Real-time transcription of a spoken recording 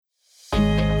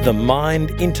The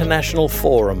Mind International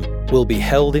Forum will be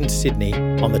held in Sydney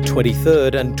on the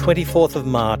 23rd and 24th of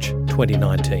March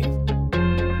 2019.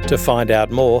 To find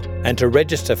out more and to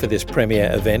register for this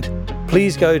premier event,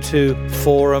 please go to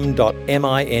forum.mindd.org.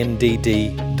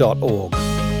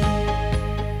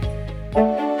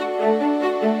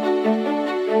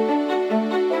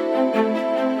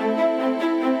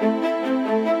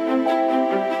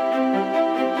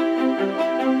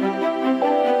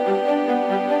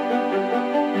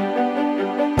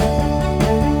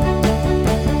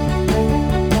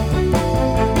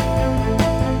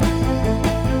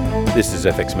 This is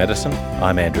FX Medicine.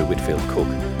 I'm Andrew Whitfield Cook.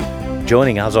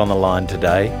 Joining us on the line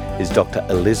today is Dr.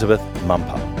 Elizabeth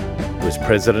Mumper, who is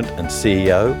President and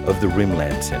CEO of the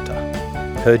Rimland Centre.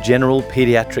 Her general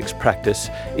paediatrics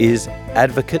practice is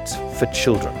Advocates for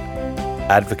Children.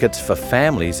 Advocates for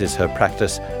Families is her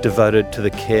practice devoted to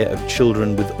the care of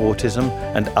children with autism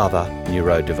and other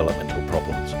neurodevelopmental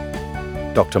problems.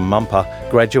 Dr. Mumper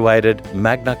graduated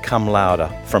magna cum laude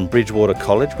from Bridgewater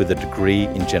College with a degree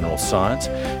in general science.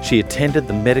 She attended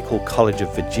the Medical College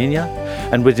of Virginia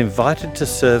and was invited to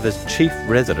serve as Chief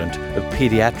Resident of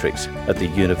Paediatrics at the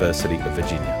University of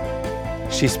Virginia.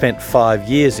 She spent 5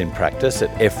 years in practice at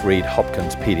F. Reid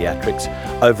Hopkins Paediatrics,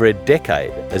 over a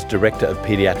decade as Director of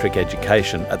Paediatric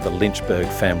Education at the Lynchburg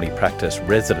Family Practice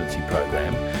Residency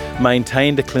Program,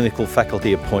 maintained a clinical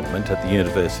faculty appointment at the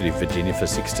University of Virginia for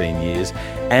 16 years,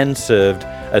 and served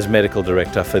as Medical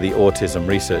Director for the Autism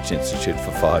Research Institute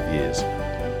for 5 years.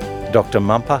 Dr.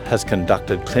 Mumper has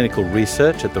conducted clinical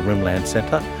research at the Rimland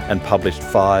Centre and published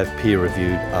 5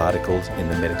 peer-reviewed articles in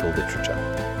the medical literature.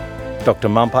 Dr.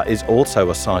 Mumper is also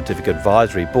a scientific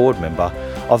advisory board member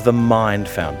of the Mind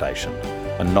Foundation,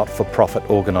 a not-for-profit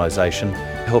organisation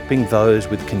helping those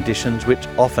with conditions which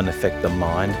often affect the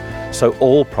mind, so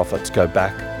all profits go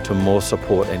back to more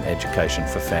support and education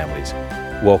for families.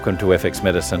 Welcome to FX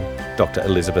Medicine, Dr.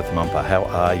 Elizabeth Mumper. How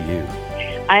are you?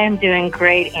 I am doing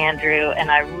great, Andrew, and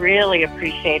I really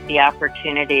appreciate the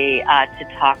opportunity to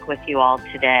talk with you all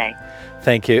today.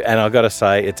 Thank you. And I've got to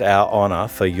say, it's our honour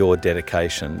for your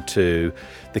dedication to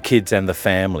the kids and the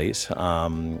families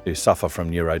who suffer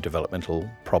from neurodevelopmental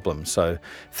problems. So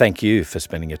thank you for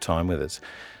spending your time with us.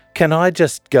 Can I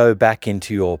just go back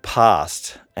into your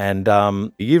past? And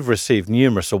you've received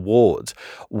numerous awards,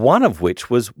 one of which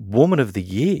was Woman of the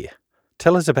Year.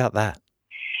 Tell us about that.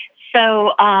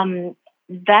 So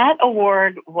that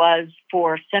award was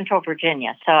for Central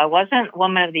Virginia. So I wasn't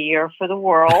Woman of the Year for the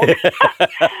world,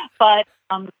 but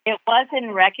it was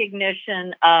in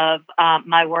recognition of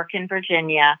my work in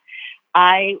Virginia.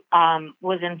 I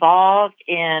was involved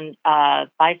in a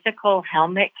bicycle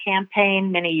helmet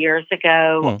campaign many years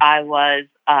ago. I was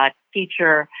a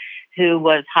teacher who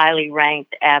was highly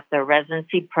ranked at the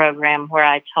residency program where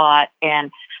I taught, and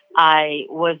I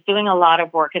was doing a lot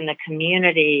of work in the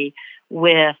community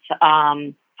with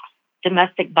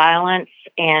domestic violence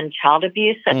and child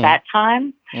abuse at that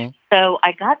time. So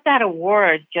I got that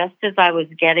award just as I was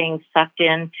getting sucked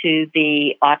into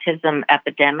the autism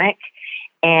epidemic.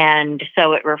 And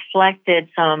so it reflected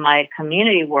some of my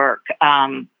community work,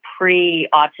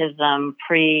 pre-autism,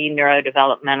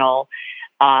 pre-neurodevelopmental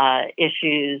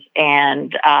issues,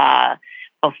 and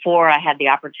before I had the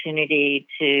opportunity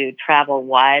to travel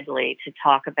widely to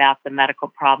talk about the medical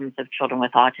problems of children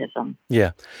with autism.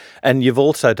 Yeah. And you've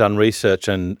also done research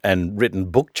and written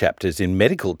book chapters in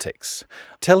medical texts.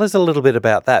 Tell us a little bit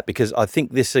about that, because I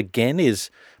think this again is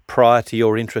prior to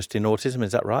your interest in autism.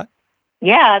 Is that right?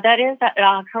 Yeah, that is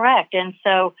correct. And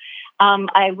so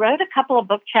I wrote a couple of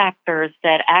book chapters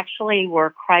that actually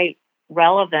were quite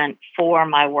relevant for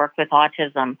my work with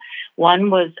autism. One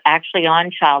was actually on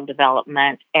child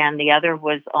development, and the other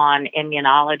was on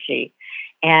immunology.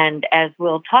 And as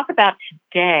we'll talk about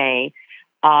today,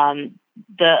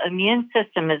 the immune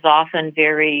system is often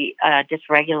very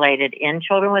dysregulated in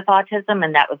children with autism,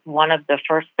 and that was one of the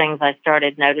first things I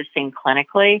started noticing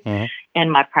clinically in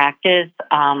my practice.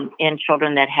 In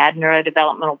children that had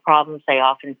neurodevelopmental problems, they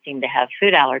often seem to have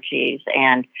food allergies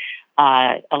and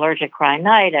allergic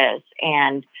rhinitis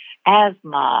and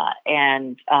asthma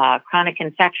and chronic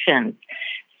infections.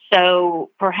 So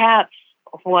perhaps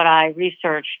what I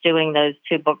researched doing those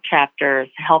 2 book chapters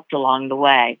helped along the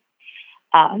way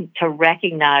to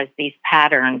recognize these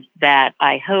patterns that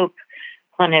I hope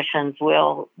clinicians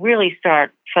will really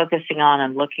start focusing on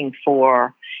and looking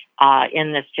for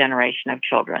in this generation of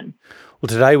children. Well,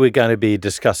 today we're going to be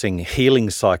discussing healing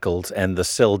cycles and the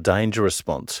cell danger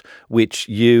response, which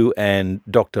you and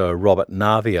Dr. Robert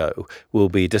Navio will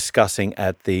be discussing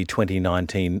at the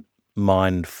 2019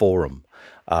 Mind Forum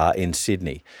in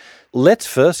Sydney. let's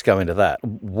first go into that.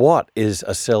 What is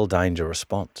a cell danger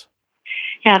response?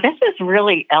 Yeah, this is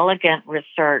really elegant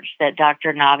research that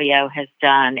Dr. Navio has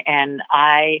done, and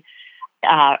I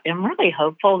am really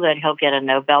hopeful that he'll get a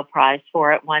Nobel Prize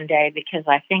for it one day because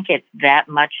I think it's that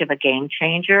much of a game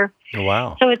changer.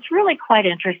 Wow. So it's really quite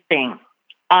interesting.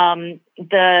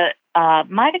 The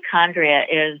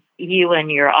mitochondria, as you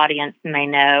and your audience may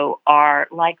know, are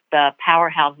like the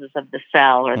powerhouses of the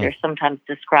cell, or they're sometimes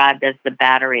described as the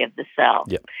battery of the cell.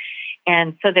 Yep.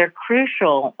 And so they're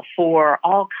crucial for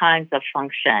all kinds of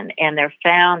function, and they're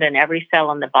found in every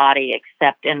cell in the body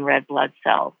except in red blood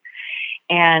cells.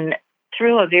 And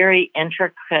through a very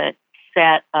intricate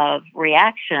set of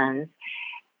reactions,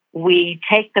 we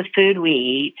take the food we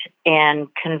eat and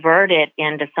convert it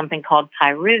into something called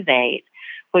pyruvate,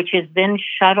 which is then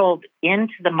shuttled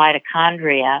into the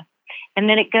mitochondria. And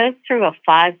then it goes through a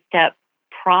 5-step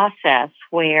process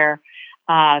where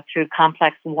through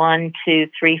complex 1, 2,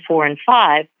 3, 4, and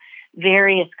 5,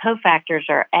 various cofactors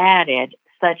are added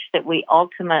such that we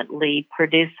ultimately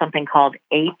produce something called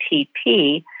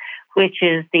ATP, which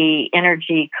is the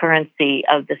energy currency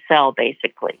of the cell,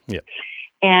 basically. Yep.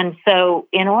 And so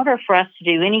in order for us to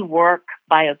do any work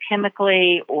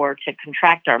biochemically or to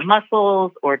contract our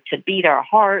muscles or to beat our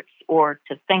hearts or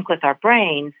to think with our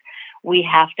brains, we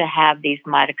have to have these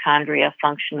mitochondria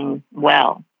functioning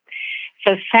well.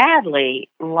 So sadly,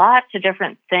 lots of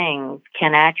different things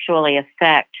can actually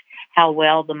affect how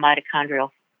well the mitochondria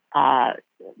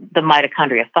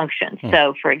functions.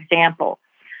 So, for example,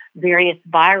 various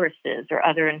viruses or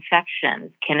other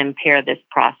infections can impair this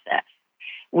process.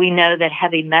 We know that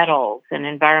heavy metals and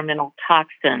environmental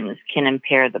toxins can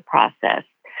impair the process.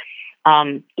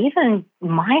 Even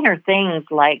minor things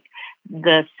like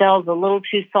the cell's a little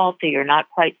too salty or not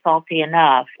quite salty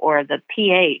enough, or the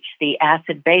pH, the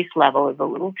acid-base level, is a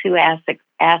little too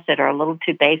acid or a little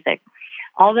too basic.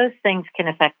 All those things can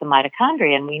affect the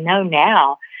mitochondria, and we know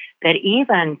now that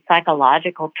even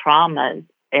psychological traumas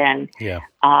and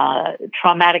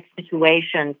traumatic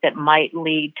situations that might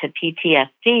lead to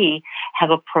PTSD have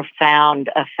a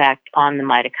profound effect on the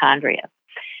mitochondria.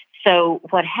 So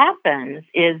what happens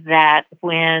is that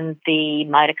when the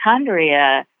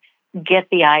mitochondria get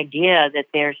the idea that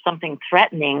there's something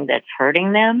threatening that's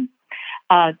hurting them,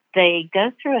 they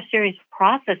go through a series of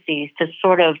processes to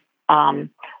sort of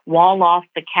wall off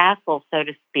the castle, so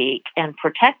to speak, and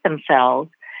protect themselves.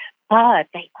 But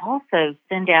they also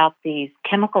send out these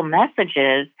chemical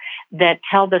messages that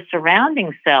tell the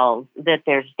surrounding cells that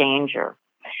there's danger.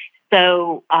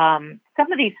 So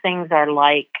some of these things are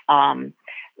like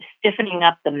stiffening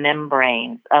up the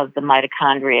membranes of the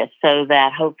mitochondria so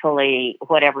that hopefully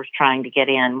whatever's trying to get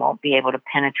in won't be able to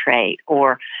penetrate,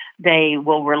 or they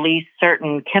will release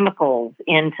certain chemicals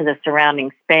into the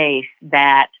surrounding space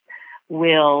that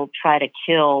will try to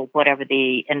kill whatever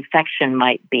the infection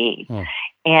might be.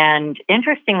 And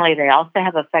interestingly, they also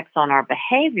have effects on our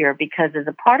behavior because as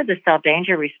a part of the cell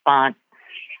danger response,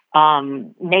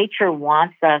 nature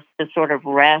wants us to sort of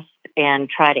rest and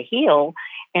try to heal.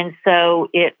 And so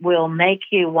it will make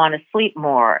you want to sleep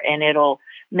more, and it'll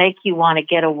make you want to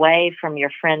get away from your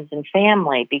friends and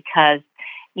family because,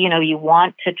 you know, you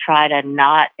want to try to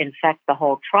not infect the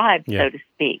whole tribe, so to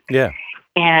speak. Yeah.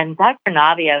 And Dr.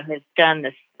 Navio has done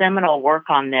the seminal work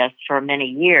on this for many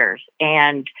years,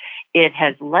 and it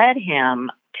has led him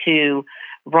to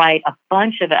write a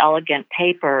bunch of elegant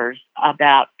papers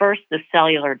about first the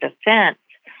cellular defense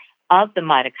of the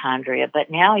mitochondria, but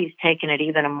now he's taken it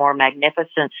even a more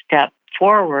magnificent step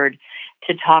forward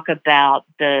to talk about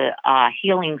the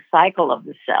healing cycle of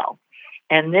the cell.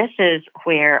 And this is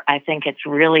where I think it's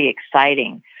really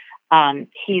exciting.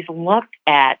 He's looked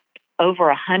at over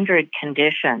 100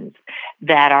 conditions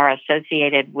that are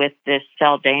associated with this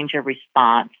cell danger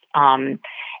response,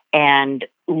 and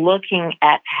looking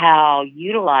at how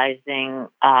utilizing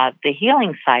the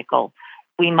healing cycle,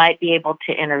 we might be able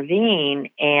to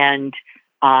intervene and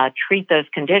treat those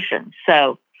conditions.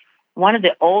 So one of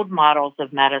the old models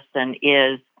of medicine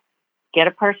is get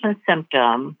a person's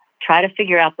symptom, try to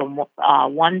figure out the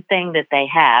one thing that they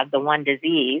have, the one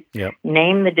disease,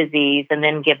 name the disease, and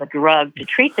then give a drug to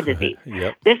treat the disease.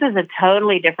 This is a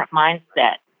totally different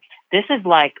mindset. This is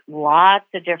like lots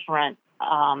of different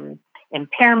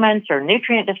impairments or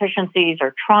nutrient deficiencies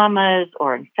or traumas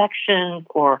or infections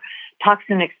or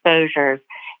toxin exposures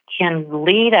can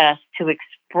lead us to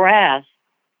express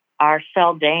our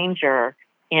cell danger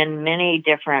in many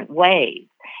different ways.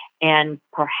 And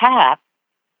perhaps,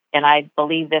 and I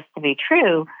believe this to be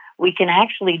true, we can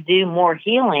actually do more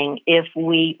healing if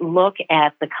we look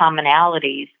at the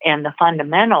commonalities and the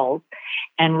fundamentals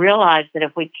and realize that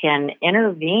if we can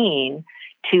intervene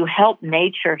to help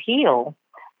nature heal,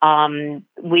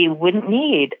 we wouldn't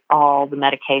need all the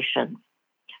medications.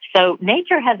 So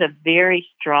nature has a very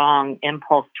strong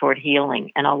impulse toward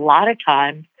healing. And a lot of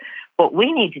times, what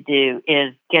we need to do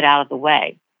is get out of the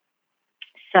way.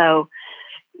 So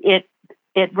it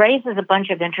raises a bunch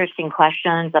of interesting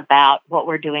questions about what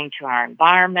we're doing to our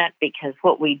environment, because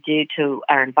what we do to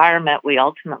our environment, we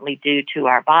ultimately do to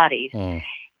our bodies.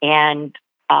 And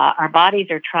our bodies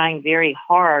are trying very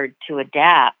hard to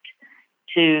adapt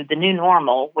to the new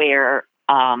normal where,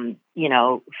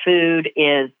 food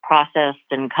is processed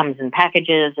and comes in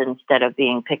packages instead of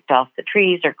being picked off the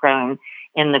trees or grown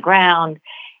in the ground.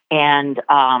 And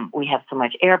we have so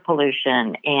much air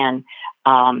pollution, and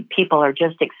people are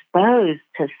just exposed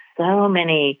to so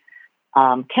many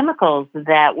chemicals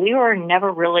that we were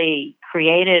never really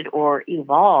created or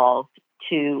evolved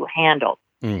to handle.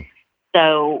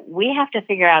 So we have to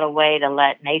figure out a way to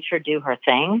let nature do her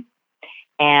thing.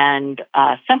 And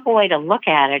a simple way to look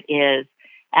at it is,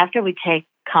 after we take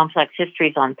complex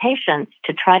histories on patients,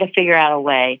 to try to figure out a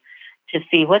way to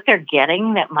see what they're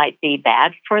getting that might be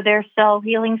bad for their cell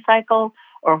healing cycle,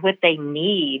 or what they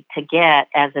need to get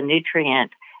as a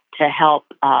nutrient to help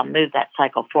move that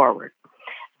cycle forward.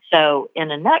 So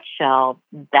in a nutshell,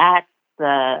 that's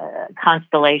the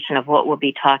constellation of what we'll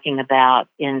be talking about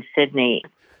in Sydney.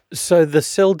 So the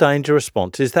cell danger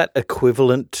response, is that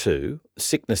equivalent to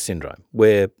sickness syndrome,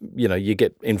 where, you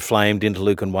get inflamed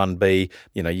interleukin 1B,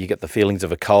 you get the feelings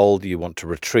of a cold, you want to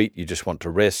retreat, you just want to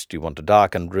rest, you want a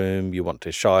darkened room, you want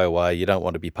to shy away, you don't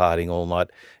want to be partying all night.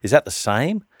 Is that the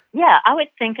same? Yeah, I would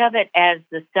think of it as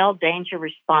the cell danger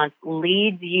response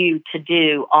leads you to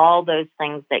do all those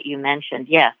things that you mentioned.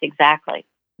 Yes, exactly.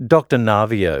 Dr.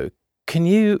 Navio, can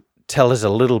you tell us a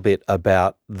little bit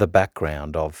about the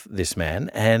background of this man,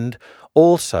 and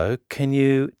also can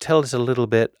you tell us a little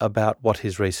bit about what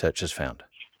his research has found?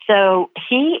 So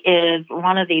he is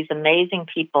one of these amazing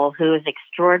people who is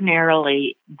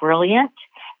extraordinarily brilliant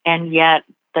and yet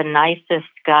the nicest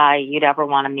guy you'd ever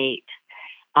want to meet.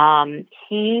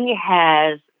 He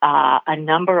has a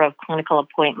number of clinical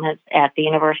appointments at the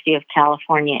University of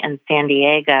California in San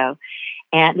Diego,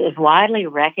 and is widely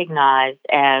recognized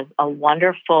as a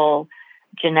wonderful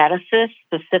geneticist,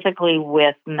 specifically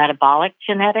with metabolic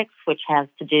genetics, which has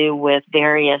to do with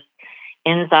various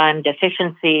enzyme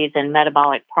deficiencies and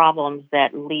metabolic problems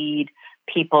that lead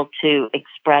people to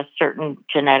express certain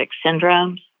genetic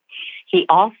syndromes. He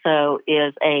also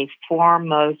is a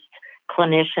foremost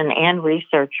clinician and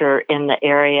researcher in the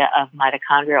area of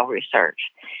mitochondrial research.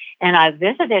 And I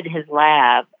visited his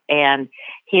lab, and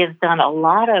he has done a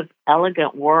lot of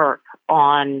elegant work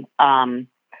on,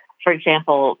 for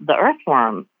example, the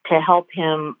earthworm, to help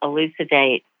him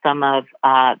elucidate some of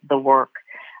the work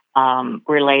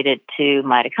related to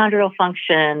mitochondrial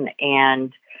function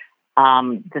and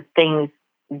the things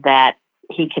that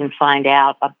he can find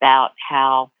out about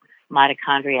how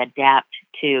mitochondria adapt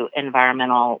to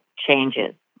environmental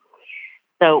changes.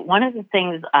 So one of the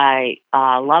things I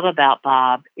love about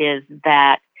Bob is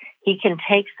that he can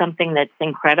take something that's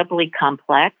incredibly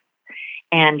complex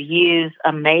and use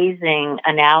amazing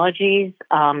analogies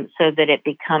so that it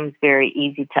becomes very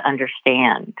easy to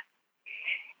understand.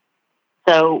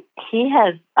 So he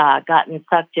has gotten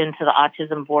sucked into the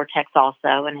autism vortex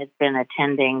also, and has been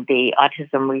attending the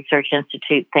Autism Research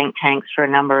Institute think tanks for a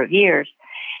number of years.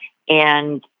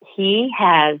 And he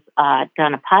has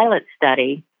done a pilot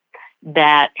study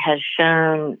that has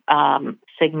shown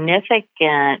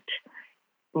significant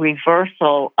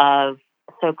reversal of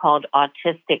so-called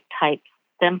autistic type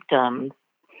symptoms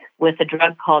with a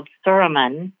drug called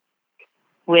Suramin,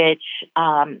 which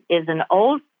is an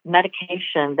old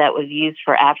medication that was used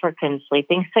for African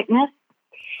sleeping sickness.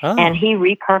 Oh. And he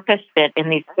repurposed it in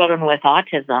these children with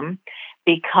autism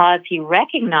because he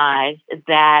recognized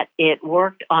that it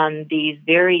worked on these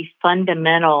very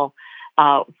fundamental,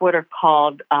 what are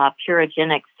called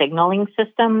purogenic signaling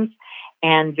systems,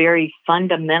 and very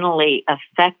fundamentally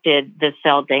affected the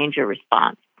cell danger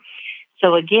response.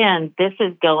 So again, this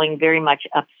is going very much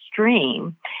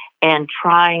upstream and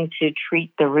trying to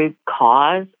treat the root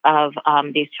cause of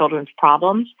these children's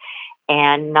problems,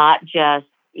 and not just,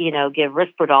 give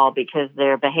Risperdal because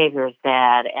their behavior is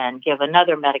bad, and give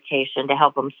another medication to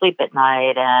help them sleep at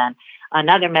night, and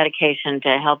another medication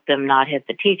to help them not hit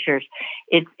the teachers.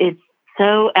 It's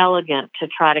so elegant to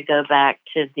try to go back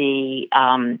to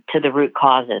the root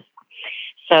causes.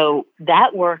 So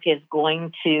that work is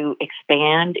going to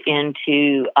expand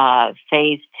into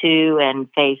phase 2 and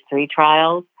phase 3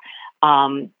 trials.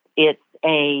 It's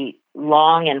a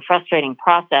long and frustrating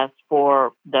process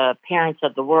for the parents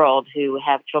of the world who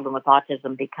have children with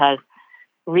autism, because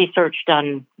research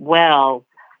done well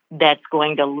that's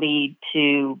going to lead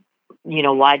to,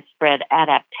 widespread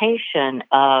adaptation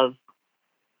of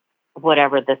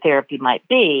whatever the therapy might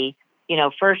be.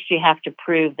 First you have to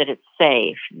prove that it's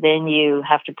safe. Then you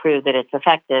have to prove that it's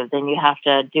effective. Then you have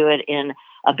to do it in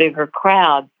a bigger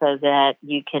crowd so that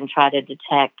you can try to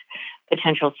detect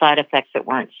potential side effects that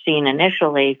weren't seen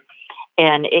initially.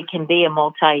 And it can be a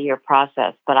multi-year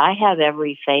process. But I have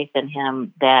every faith in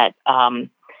him that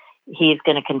he's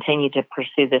going to continue to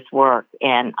pursue this work.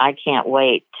 And I can't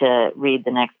wait to read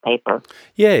the next paper.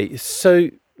 Yeah, so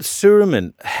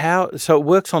Suramin, so it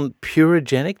works on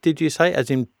purogenic, did you say, as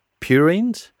in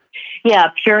purines?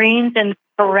 Yeah, purines and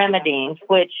pyrimidines,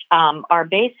 which are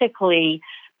basically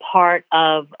part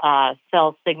of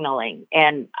cell signaling.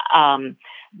 And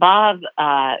Bob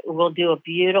will do a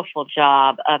beautiful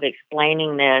job of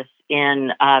explaining this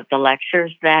in the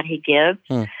lectures that he gives.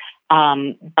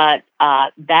 But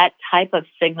that type of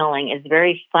signaling is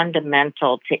very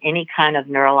fundamental to any kind of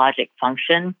neurologic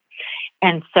function.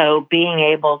 And so being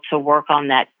able to work on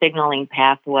that signaling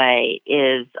pathway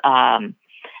is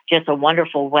just a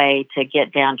wonderful way to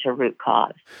get down to root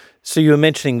cause. So you were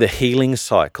mentioning the healing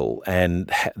cycle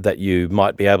and that you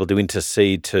might be able to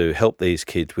intercede to help these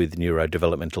kids with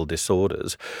neurodevelopmental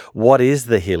disorders. What is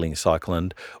the healing cycle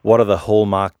and what are the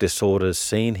hallmark disorders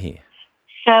seen here?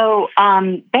 So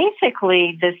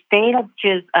basically, the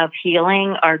stages of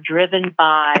healing are driven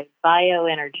by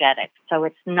bioenergetics. So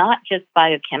it's not just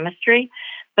biochemistry,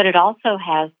 but it also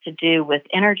has to do with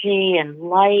energy and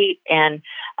light and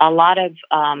a lot of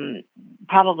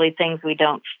probably things we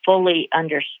don't fully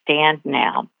understand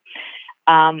now.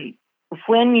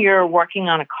 When you're working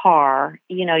on a car,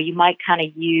 you might kind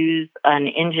of use an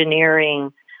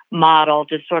engineering model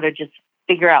to sort of just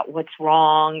figure out what's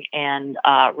wrong and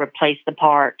replace the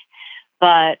part.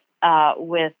 But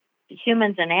with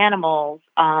humans and animals,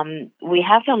 we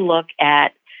have to look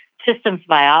at systems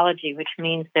biology, which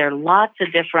means there are lots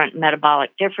of different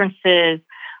metabolic differences,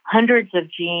 hundreds of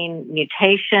gene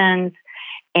mutations,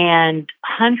 and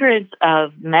hundreds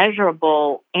of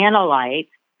measurable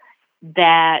analytes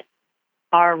that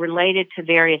are related to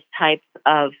various types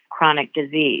of chronic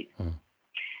disease.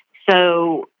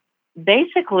 So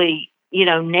basically,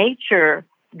 nature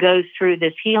goes through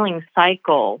this healing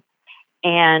cycle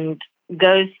and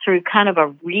goes through kind of a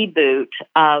reboot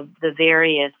of the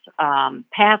various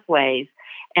pathways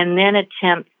and then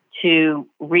attempts to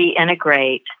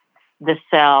reintegrate the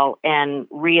cell and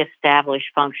reestablish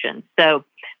function. So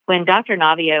when Dr.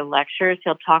 Navio lectures,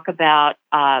 he'll talk about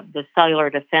the cellular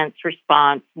defense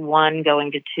response, 1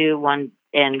 going to 2, 1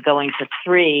 and going to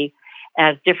 3,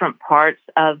 as different parts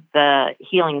of the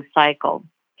healing cycle.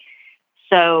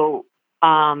 So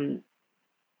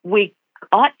we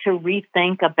ought to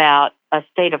rethink about a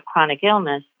state of chronic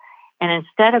illness, and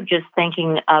instead of just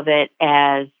thinking of it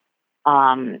as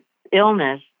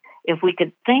illness, if we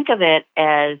could think of it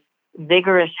as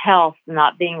vigorous health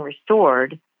not being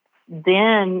restored,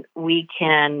 then we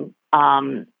can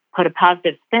put a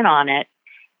positive spin on it,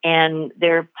 and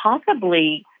there are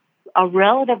possibly a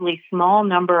relatively small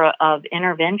number of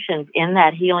interventions in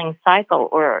that healing cycle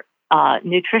or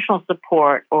nutritional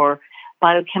support or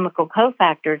biochemical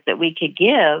cofactors that we could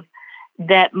give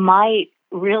that might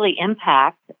really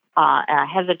impact, and I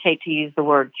hesitate to use the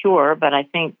word cure, but I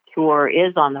think cure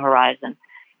is on the horizon,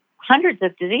 hundreds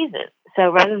of diseases.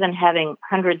 So rather than having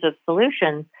hundreds of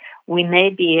solutions, we may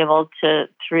be able to,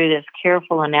 through this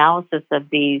careful analysis of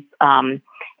these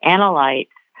analytes,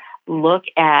 look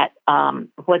at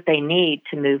what they need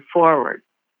to move forward.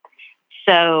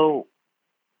 So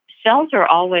cells are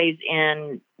always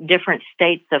in different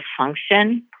states of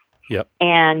function. Yep.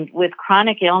 And with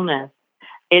chronic illness,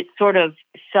 it's sort of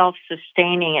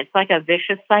self-sustaining. It's like a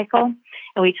vicious cycle.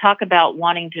 And we talk about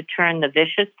wanting to turn the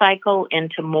vicious cycle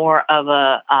into more of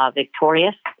a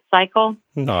victorious cycle.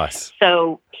 Nice.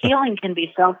 So healing can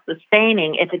be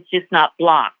self-sustaining if it's just not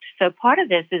blocked. So part of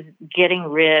this is getting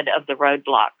rid of the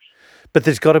roadblocks. But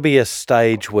there's got to be a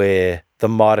stage where the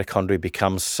mitochondria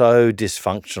becomes so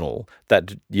dysfunctional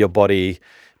that your body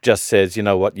just says, you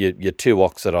know what, you're too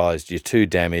oxidized, you're too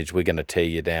damaged, we're going to tear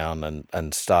you down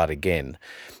and start again.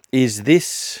 Is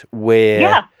this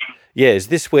where is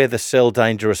this where the cell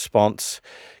danger response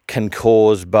can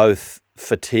cause both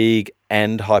fatigue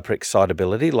and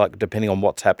hyperexcitability, like depending on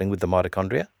what's happening with the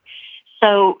mitochondria?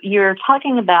 So you're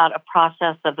talking about a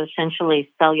process of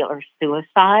essentially cellular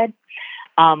suicide,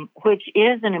 which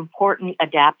is an important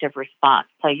adaptive response.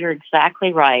 So you're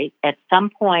exactly right. At some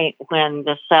point when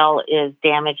the cell is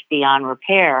damaged beyond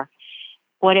repair,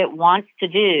 what it wants to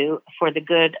do for the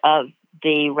good of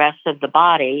the rest of the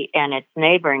body and its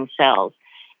neighboring cells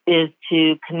is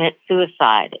to commit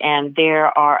suicide. And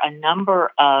there are a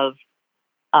number of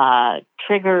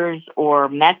triggers or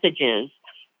messages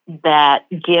that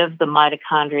give the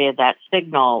mitochondria that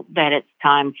signal that it's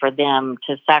time for them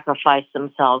to sacrifice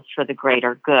themselves for the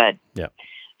greater good. Yeah.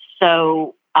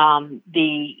 So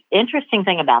the interesting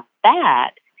thing about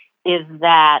that is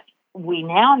that we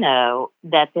now know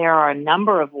that there are a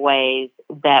number of ways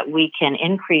that we can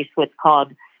increase what's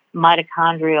called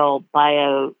mitochondrial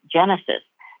biogenesis,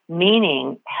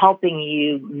 meaning helping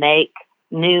you make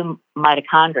new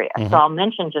mitochondria. Mm-hmm. So I'll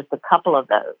mention just a couple of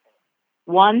those.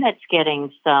 One that's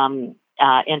getting some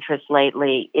interest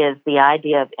lately is the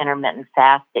idea of intermittent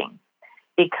fasting,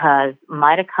 because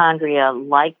mitochondria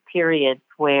like periods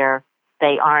where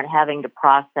they aren't having to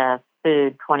process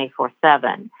food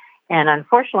 24/7. And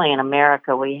unfortunately in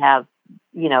America, we have,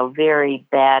 very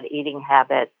bad eating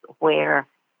habits where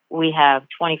we have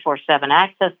 24/7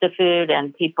 access to food,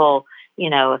 and people,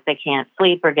 if they can't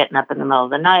sleep, are getting up in the middle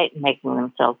of the night and making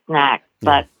themselves snacks.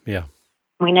 But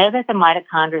we know that the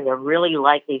mitochondria really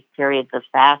like these periods of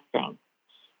fasting.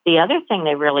 The other thing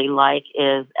they really like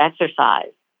is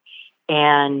exercise.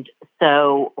 And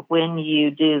so when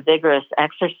you do vigorous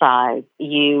exercise,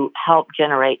 you help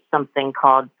generate something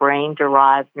called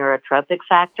brain-derived neurotrophic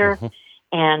factor, Mm-hmm.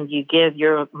 and you give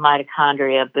your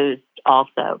mitochondria a boost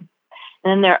also.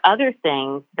 And then there are other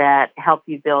things that help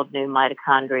you build new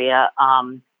mitochondria,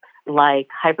 like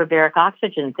hyperbaric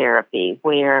oxygen therapy,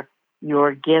 where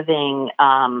you're giving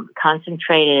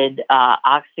concentrated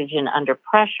oxygen under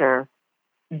pressure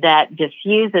that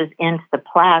diffuses into the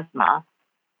plasma.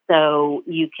 So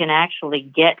you can actually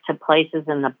get to places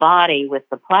in the body with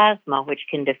the plasma, which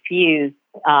can diffuse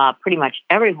pretty much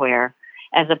everywhere,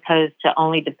 as opposed to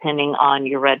only depending on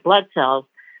your red blood cells,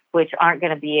 which aren't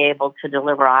going to be able to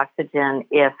deliver oxygen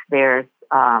if there's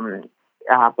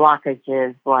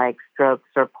blockages like strokes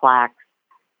or plaques,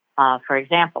 for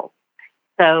example.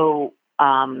 So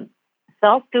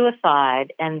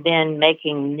self-suicide and then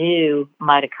making new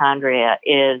mitochondria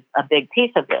is a big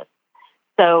piece of this.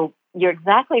 So you're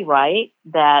exactly right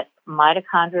that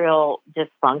mitochondrial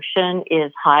dysfunction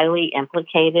is highly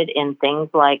implicated in things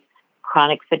like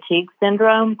chronic fatigue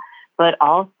syndrome, but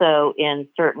also in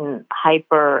certain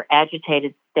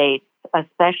hyper-agitated states,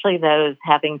 especially those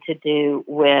having to do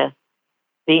with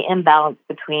the imbalance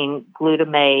between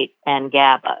glutamate and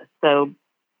GABA. So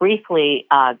briefly,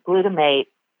 glutamate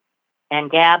and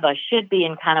GABA should be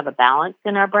in kind of a balance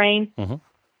in our brain. Mm-hmm.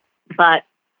 But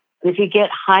if you get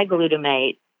high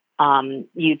glutamate,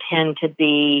 you tend to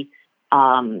be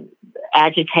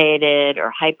agitated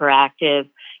or hyperactive.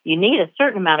 You need a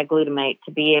certain amount of glutamate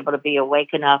to be able to be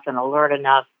awake enough and alert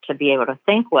enough to be able to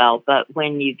think well. But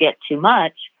when you get too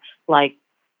much, like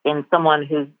in someone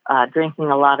who's drinking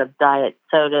a lot of diet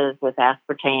sodas with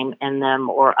aspartame in them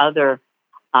or other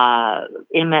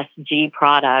MSG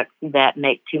products that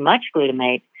make too much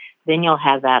glutamate, then you'll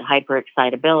have that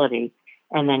hyperexcitability.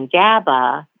 And then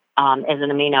GABA is an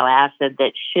amino acid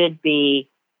that should be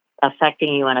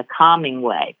affecting you in a calming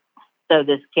way. So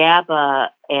this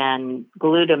GABA and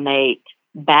glutamate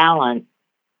balance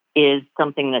is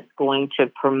something that's going to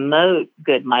promote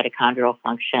good mitochondrial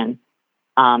function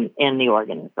in the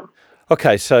organism.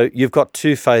 Okay, so you've got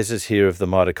two phases here of the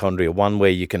mitochondria, one where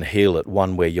you can heal it,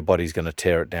 one where your body's going to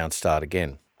tear it down, start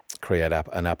again, create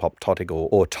an apoptotic or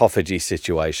autophagy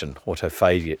situation,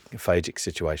 autophagic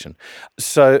situation.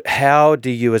 So how do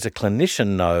you as a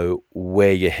clinician know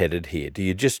where you're headed here? Do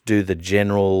you just do the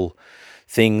general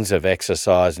things of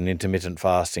exercise and intermittent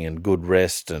fasting and good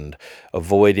rest and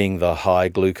avoiding the high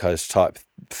glucose type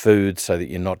foods so that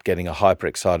you're not getting a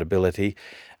hyperexcitability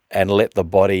and let the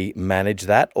body manage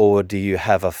that? Or do you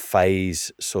have a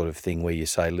phase sort of thing where you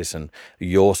say, listen,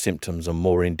 your symptoms are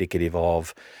more indicative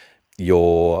of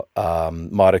your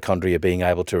mitochondria being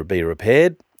able to be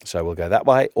repaired, so we'll go that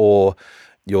way, or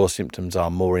your symptoms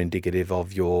are more indicative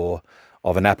of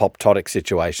an apoptotic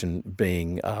situation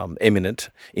being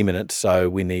imminent, so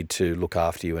we need to look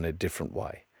after you in a different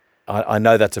way? I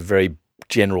know that's a very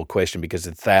general question because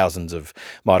there's thousands of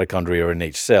mitochondria in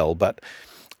each cell, but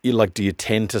do you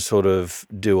tend to sort of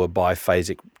do a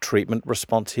biphasic treatment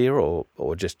response here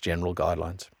or just general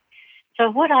guidelines? So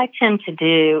what I tend to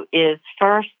do is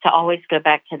first to always go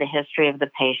back to the history of the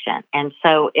patient. And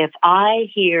so if I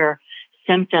hear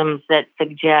symptoms that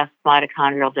suggest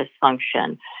mitochondrial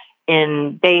dysfunction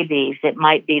in babies, it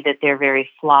might be that they're very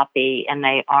floppy and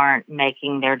they aren't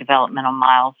making their developmental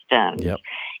milestones. Yep.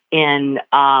 In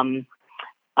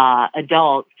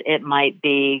adults, it might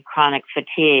be chronic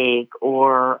fatigue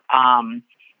or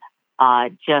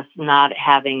just not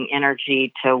having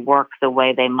energy to work the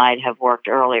way they might have worked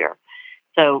earlier.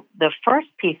 So the first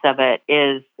piece of it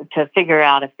is to figure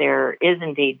out if there is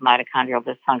indeed mitochondrial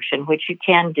dysfunction, which you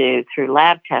can do through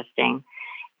lab testing,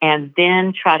 and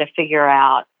then try to figure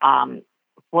out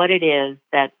what it is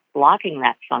that's blocking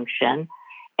that function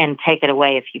and take it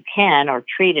away if you can, or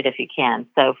treat it if you can.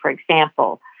 So, for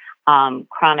example,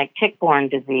 chronic tick-borne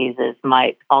diseases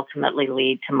might ultimately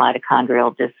lead to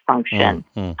mitochondrial dysfunction.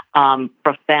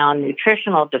 Profound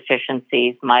nutritional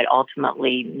deficiencies might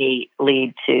ultimately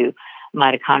lead to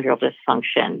mitochondrial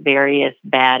dysfunction. Various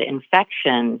bad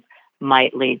infections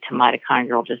might lead to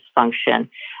mitochondrial dysfunction.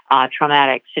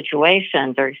 Traumatic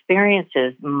situations or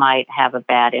experiences might have a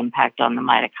bad impact on the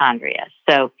mitochondria.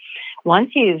 So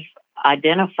once you've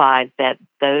identified that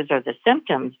those are the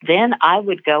symptoms, then I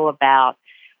would go about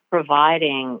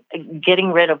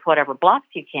getting rid of whatever blocks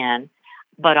you can,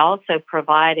 but also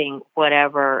providing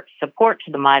whatever support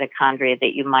to the mitochondria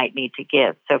that you might need to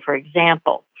give. So, for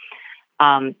example,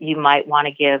 you might want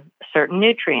to give certain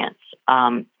nutrients.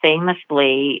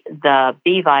 Famously, the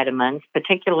B vitamins,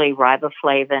 particularly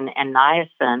riboflavin and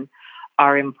niacin,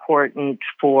 are important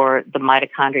for the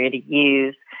mitochondria to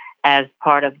use as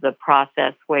part of the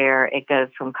process where it goes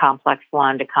from complex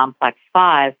 1 to complex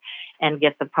 5 and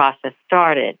get the process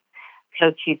started.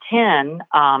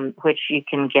 CoQ10, which you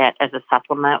can get as a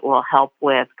supplement, will help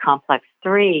with complex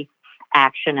 3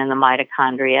 action in the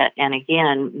mitochondria and,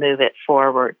 again, move it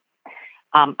forward.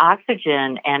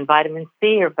 Oxygen and vitamin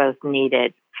C are both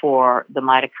needed for the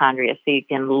mitochondria, so you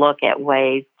can look at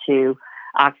ways to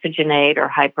oxygenate or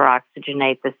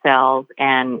hyperoxygenate the cells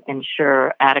and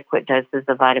ensure adequate doses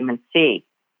of vitamin C.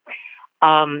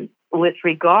 With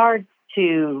regards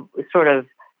to sort of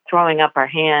throwing up our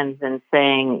hands and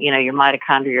saying, your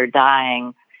mitochondria are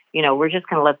dying, we're just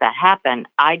going to let that happen.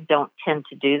 I don't tend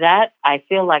to do that. I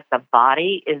feel like the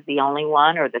body is the only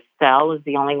one, or the cell is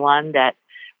the only one that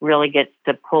really gets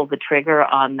to pull the trigger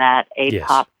on that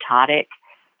apoptotic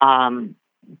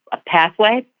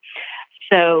pathway.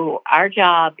 So our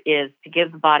job is to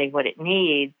give the body what it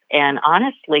needs and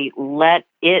honestly let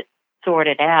it sort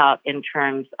it out in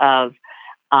terms of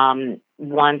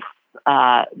once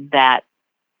that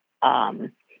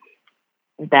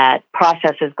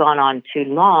process has gone on too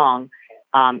long,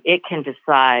 it can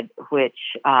decide which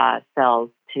cells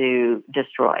to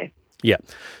destroy. Yeah.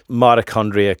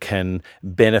 Mitochondria can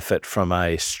benefit from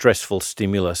a stressful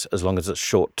stimulus as long as it's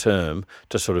short term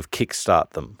to sort of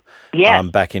kickstart them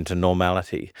back into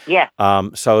normality. Yeah.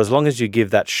 So as long as you give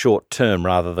that short term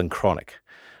rather than chronic,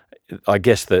 I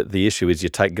guess the issue is you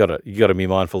got to be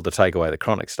mindful to take away the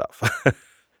chronic stuff.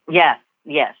 Yes.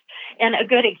 And a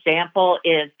good example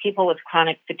is people with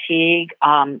chronic fatigue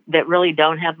that really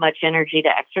don't have much energy to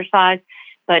exercise.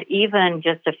 But even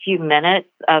just a few minutes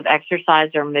of exercise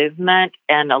or movement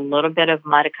and a little bit of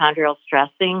mitochondrial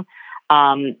stressing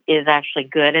is actually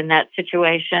good in that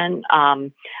situation.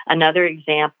 Another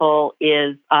example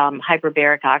is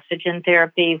hyperbaric oxygen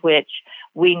therapy, which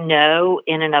we know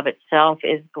in and of itself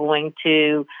is going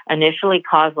to initially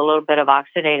cause a little bit of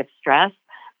oxidative stress,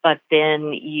 but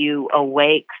then you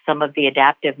awake some of the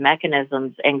adaptive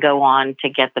mechanisms and go on to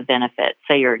get the benefit.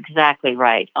 So you're exactly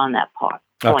right on that point.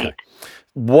 Okay.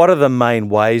 What are the main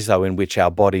ways, though, in which our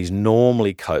bodies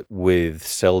normally cope with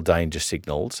cell danger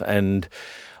signals? And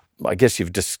I guess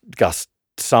you've discussed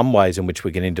some ways in which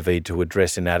we can intervene to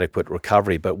address inadequate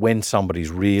recovery, but when somebody's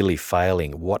really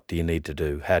failing, what do you need to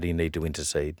do? How do you need to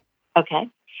intercede? Okay.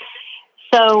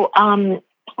 So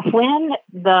when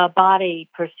the body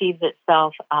perceives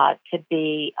itself to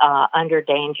be under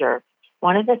danger,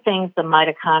 one of the things the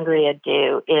mitochondria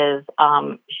do is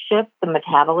shift the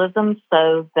metabolism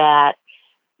so that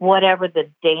whatever the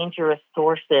dangerous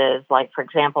source is, like, for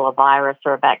example, a virus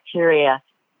or a bacteria,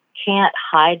 can't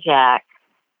hijack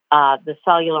the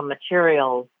cellular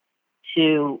materials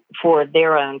for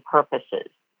their own purposes.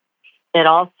 It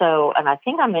also, and I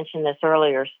think I mentioned this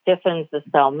earlier, stiffens the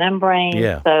cell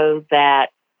membrane so that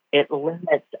it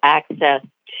limits access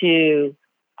to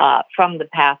from the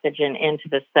pathogen into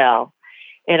the cell.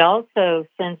 It also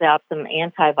sends out some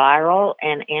antiviral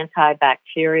and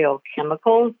antibacterial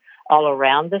chemicals all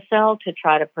around the cell to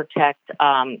try to protect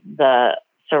the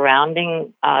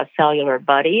surrounding cellular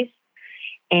buddies.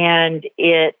 And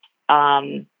it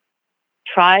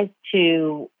tries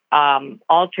to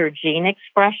alter gene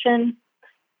expression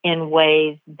in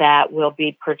ways that will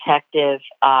be protective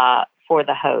for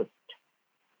the host.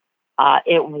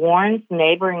 It warns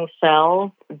neighboring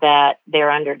cells that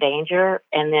they're under danger,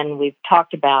 and then we've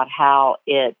talked about how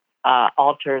it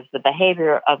alters the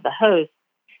behavior of the host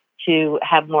to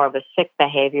have more of a sick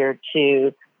behavior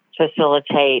to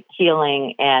facilitate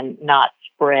healing and not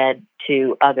spread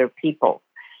to other people.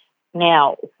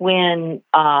 Now, when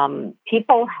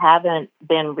people haven't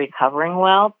been recovering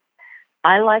well,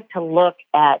 I like to look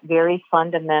at very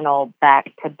fundamental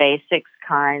back to basics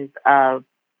kinds of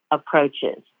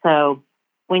approaches. So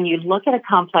when you look at a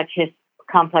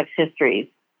complex histories,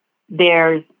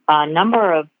 there's a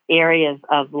number of areas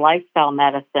of lifestyle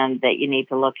medicine that you need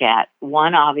to look at.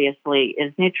 One, obviously,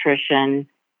 is nutrition,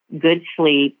 good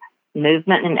sleep,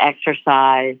 movement and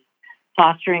exercise,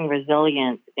 fostering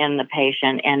resilience in the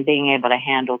patient, and being able to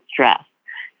handle stress.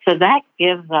 So that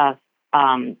gives us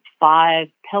 5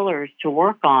 pillars to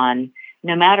work on,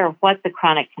 no matter what the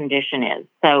chronic condition is.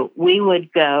 So we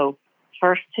would go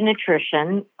first to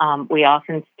nutrition. We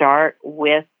often start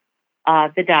with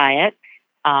the diet.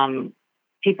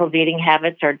 People's eating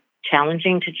habits are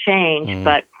challenging to change,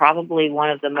 but probably one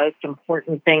of the most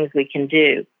important things we can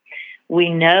do. We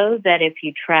know that if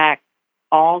you track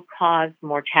all-cause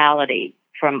mortality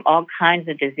from all kinds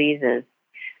of diseases,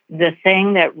 the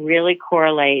thing that really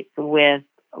correlates with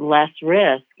less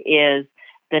risk is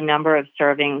the number of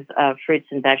servings of fruits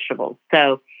and vegetables.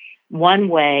 So one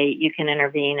way you can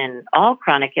intervene in all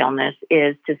chronic illness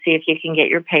is to see if you can get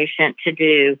your patient to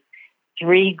do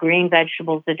 3 green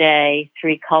vegetables a day,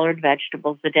 3 colored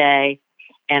vegetables a day,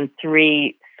 and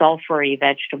 3 sulfury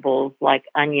vegetables like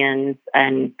onions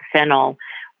and fennel,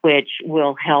 which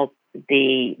will help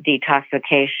the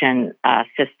detoxification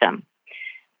system.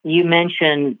 You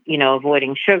mentioned,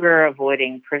 avoiding sugar,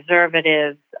 avoiding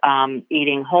preservatives,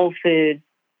 eating whole foods.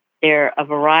 There are a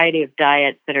variety of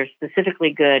diets that are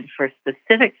specifically good for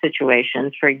specific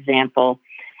situations. For example,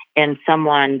 in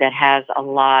someone that has a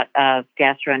lot of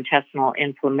gastrointestinal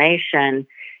inflammation,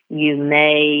 you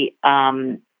may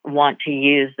want to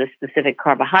use the specific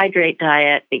carbohydrate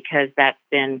diet because that's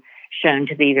been shown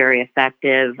to be very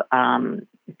effective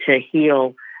to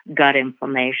heal gut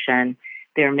inflammation.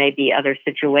 There may be other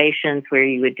situations where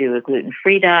you would do a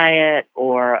gluten-free diet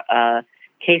or a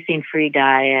casein-free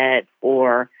diet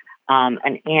or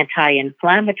an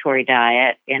anti-inflammatory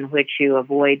diet in which you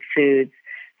avoid foods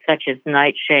such as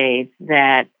nightshades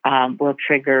that will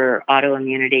trigger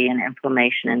autoimmunity and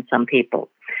inflammation in some people.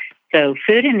 So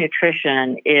food and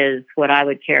nutrition is what I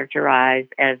would characterize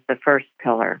as the first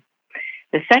pillar.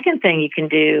 The second thing you can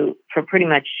do for pretty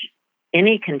much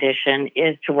any condition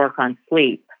is to work on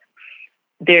sleep.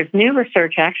 There's new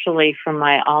research actually from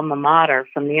my alma mater,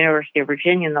 from the University of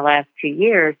Virginia in the last 2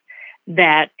 years,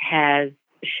 that has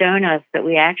shown us that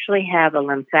we actually have a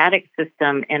lymphatic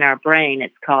system in our brain.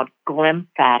 It's called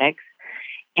glymphatics.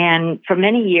 And for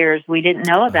many years, we didn't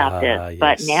know about this. Yes.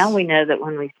 But now we know that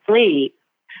when we sleep,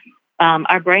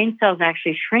 our brain cells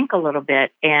actually shrink a little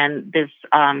bit, and this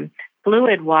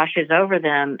fluid washes over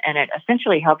them, and it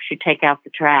essentially helps you take out the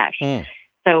trash.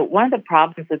 So one of the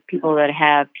problems with people that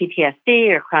have PTSD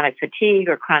or chronic fatigue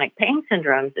or chronic pain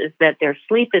syndromes is that their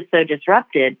sleep is so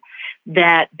disrupted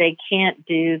that they can't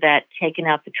do that taking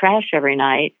out the trash every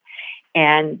night.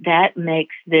 And that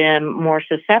makes them more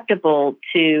susceptible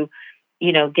to,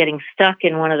 getting stuck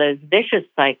in one of those vicious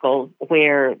cycles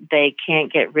where they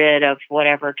can't get rid of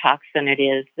whatever toxin it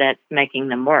is that's making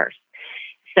them worse.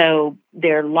 So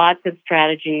there are lots of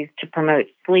strategies to promote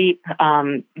sleep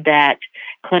that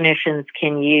clinicians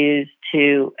can use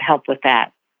to help with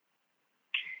that.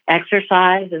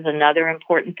 Exercise is another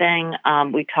important thing.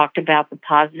 We talked about the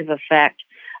positive effect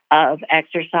of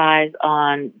exercise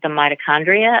on the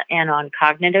mitochondria and on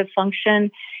cognitive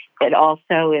function. It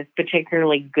also is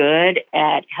particularly good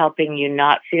at helping you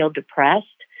not feel depressed.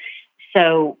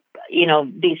 So,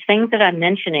 these things that I'm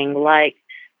mentioning, like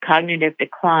cognitive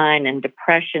decline and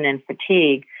depression and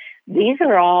fatigue, these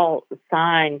are all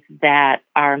signs that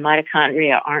our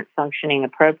mitochondria aren't functioning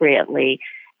appropriately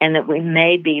and that we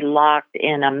may be locked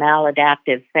in a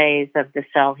maladaptive phase of the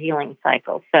cell healing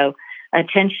cycle. So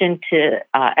attention to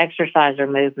exercise or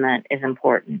movement is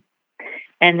important.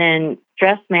 And then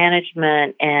stress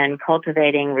management and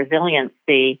cultivating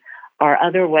resiliency are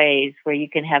other ways where you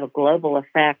can have a global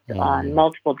effect on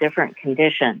multiple different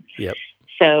conditions. Yep.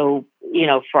 So,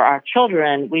 for our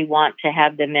children, we want to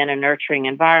have them in a nurturing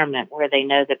environment where they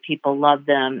know that people love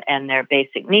them and their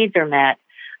basic needs are met,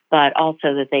 but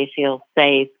also that they feel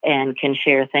safe and can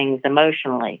share things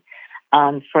emotionally.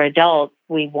 For adults,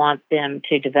 we want them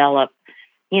to develop,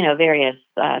 various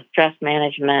stress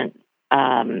management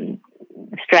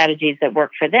strategies that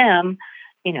work for them,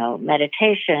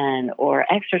 meditation or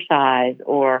exercise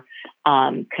or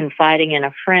confiding in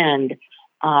a friend.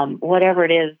 Whatever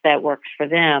it is that works for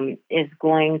them is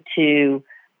going to,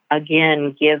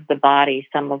 again, give the body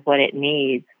some of what it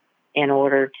needs in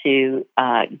order to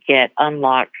get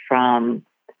unlocked from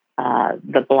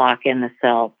the block in the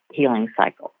cell healing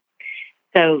cycle.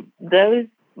 So those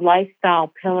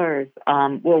lifestyle pillars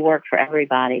will work for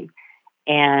everybody.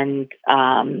 And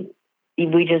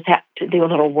we just have to do a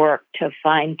little work to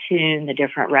fine-tune the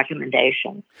different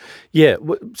recommendations. Yeah.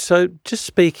 So just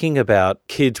speaking about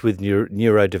kids with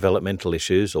neurodevelopmental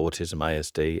issues, autism,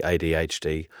 ASD,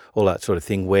 ADHD, all that sort of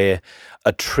thing, where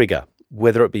a trigger,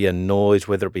 whether it be a noise,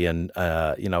 whether it be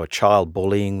a child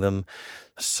bullying them,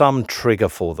 some trigger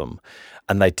for them,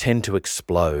 and they tend to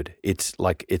explode. It's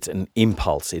like it's an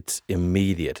impulse. It's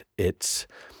immediate. It's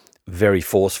very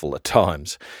forceful at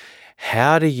times.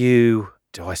 How do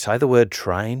I say the word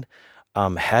train?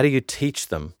 How do you teach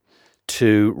them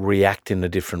to react in a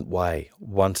different way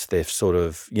once they've sort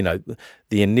of,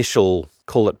 the initial,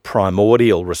 call it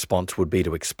primordial response would be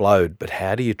to explode, but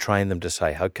how do you train them to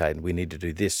say, okay, we need to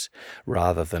do this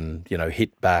rather than,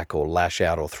 hit back or lash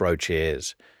out or throw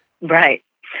chairs? Right.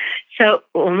 So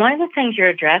one of the things you're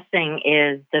addressing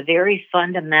is the very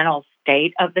fundamental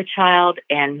state of the child,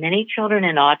 and many children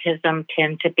in autism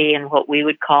tend to be in what we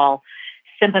would call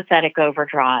sympathetic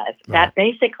overdrive. Right. That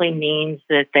basically means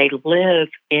that they live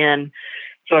in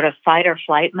sort of fight or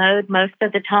flight mode most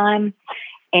of the time.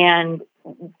 And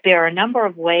there are a number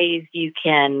of ways you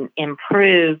can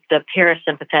improve the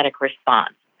parasympathetic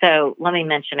response. So let me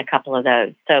mention a couple of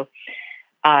those. So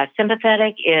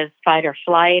sympathetic is fight or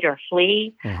flight or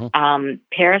flee. Mm-hmm.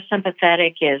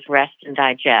 Parasympathetic is rest and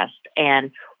digest.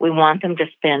 And we want them to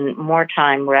spend more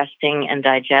time resting and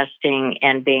digesting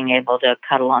and being able to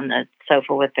cuddle on the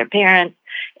sofa with their parents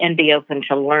and be open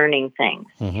to learning things.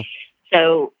 Mm-hmm.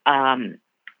 So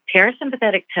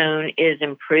parasympathetic tone is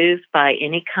improved by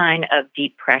any kind of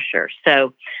deep pressure.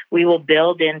 So we will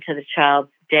build into the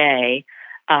child's day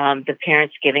the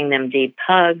parents giving them deep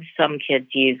hugs. Some kids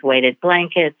use weighted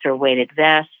blankets or weighted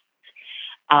vests.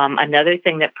 Another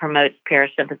thing that promotes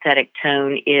parasympathetic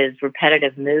tone is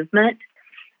repetitive movement,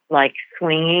 like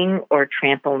swinging or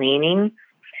trampolining.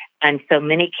 And so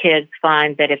many kids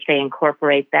find that if they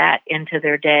incorporate that into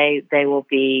their day, they will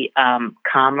be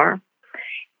calmer.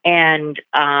 And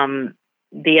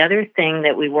the other thing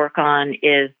that we work on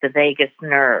is the vagus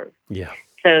nerve. Yeah.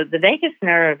 So the vagus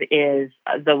nerve is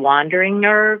the wandering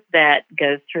nerve that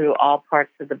goes through all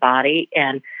parts of the body.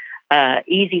 And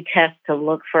easy test to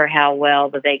look for how well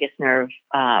the vagus nerve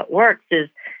works is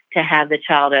to have the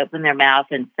child open their mouth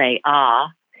and say,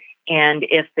 ah. And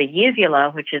if the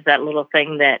uvula, which is that little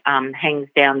thing that hangs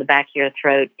down the back of your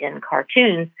throat in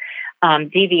cartoons,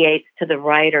 deviates to the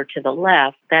right or to the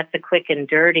left, that's a quick and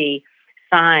dirty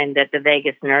sign that the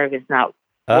vagus nerve is not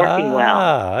working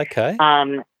well. Okay.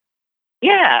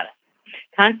 Yeah.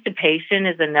 Constipation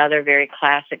is another very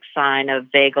classic sign of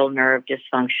vagal nerve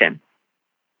dysfunction.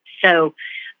 So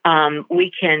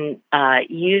we can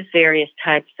use various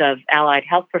types of allied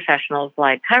health professionals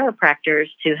like chiropractors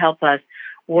to help us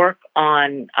work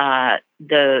on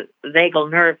the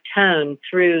vagal nerve tone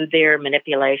through their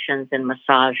manipulations and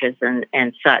massages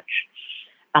and such.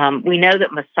 We know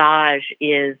that massage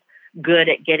is good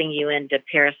at getting you into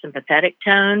parasympathetic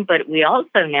tone, but we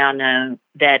also now know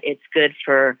that it's good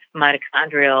for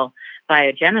mitochondrial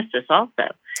biogenesis also.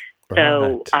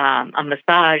 So a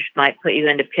massage might put you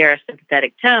into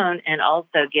parasympathetic tone and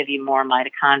also give you more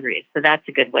mitochondria. So that's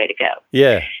a good way to go.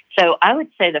 Yeah. So I would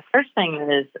say the first thing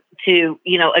is to,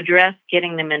 address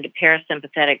getting them into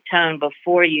parasympathetic tone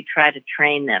before you try to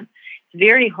train them. It's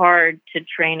very hard to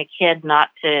train a kid not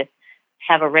to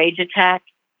have a rage attack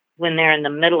when they're in the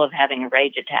middle of having a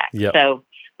rage attack. Yep. So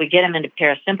we get them into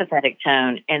parasympathetic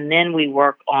tone, and then we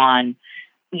work on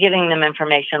giving them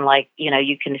information like,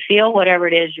 you can feel whatever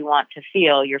it is you want to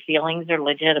feel. Your feelings are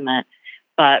legitimate,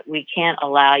 but we can't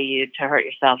allow you to hurt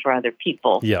yourself or other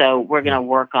people. Yep. So we're going to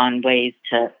work on ways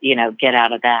to, get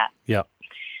out of that. Yeah.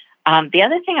 The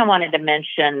other thing I wanted to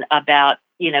mention about,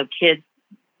 kids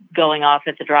going off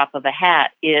at the drop of a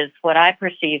hat is what I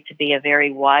perceive to be a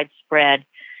very widespread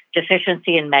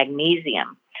deficiency in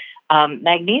magnesium.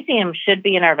 Magnesium should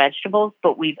be in our vegetables,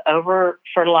 but we've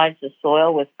over-fertilized the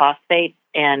soil with phosphate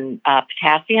and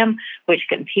potassium, which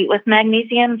compete with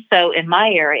magnesium. So in my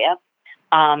area,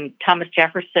 Thomas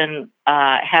Jefferson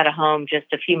had a home just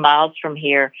a few miles from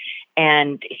here,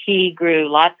 and he grew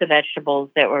lots of vegetables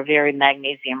that were very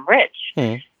magnesium rich.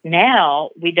 Mm.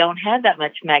 Now we don't have that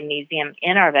much magnesium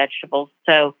in our vegetables,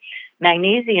 so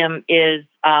magnesium is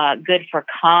good for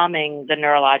calming the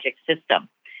neurologic system.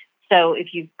 So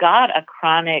if you've got a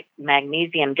chronic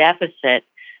magnesium deficit,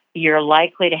 you're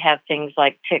likely to have things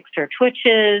like tics or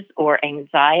twitches or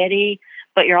anxiety,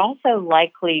 but you're also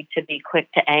likely to be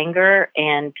quick to anger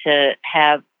and to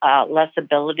have less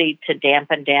ability to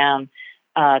dampen down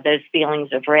those feelings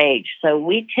of rage. So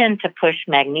we tend to push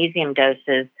magnesium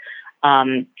doses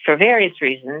for various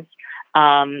reasons.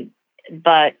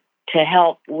 but to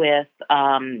help with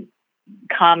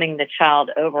calming the child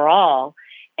overall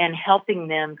and helping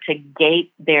them to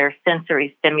gate their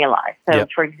sensory stimuli. So,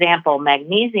 for example,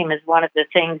 magnesium is one of the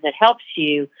things that helps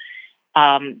you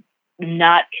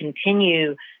not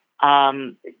continue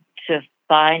to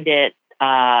find it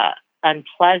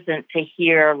unpleasant to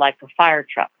hear like a fire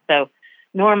truck. So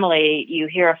normally you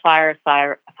hear a fire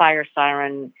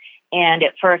siren, and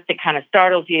at first it kind of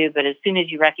startles you, but as soon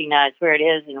as you recognize where it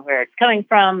is and where it's coming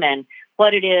from and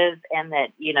what it is, and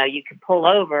that, you can pull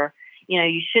over,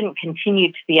 you shouldn't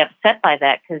continue to be upset by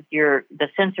that because the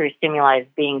sensory stimuli is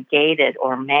being gated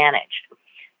or managed.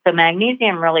 So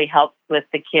magnesium really helps with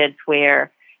the kids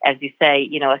where, as you say,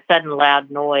 a sudden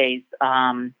loud noise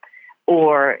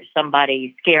or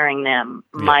somebody scaring them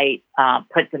might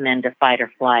put them into fight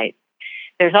or flight.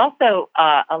 There's also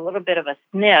a little bit of a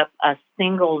SNP, a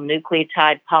single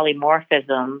nucleotide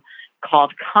polymorphism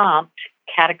called COMT,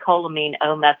 catecholamine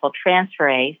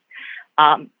O-methyltransferase.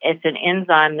 It's an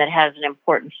enzyme that has an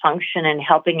important function in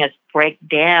helping us break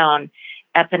down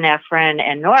epinephrine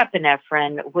and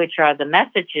norepinephrine, which are the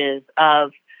messages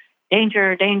of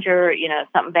danger, danger,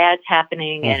 something bad's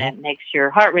happening, and it makes your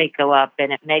heart rate go up,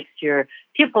 and it makes your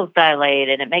pupils dilate,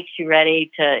 and it makes you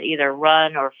ready to either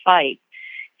run or fight.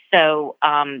 So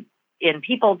in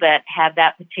people that have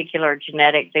that particular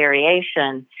genetic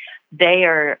variation, they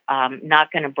are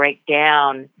not going to break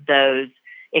down those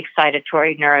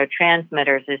excitatory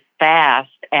neurotransmitters as fast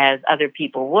as other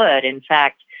people would. In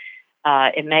fact,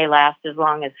 it may last as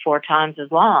long as 4 times as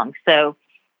long. So,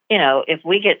 if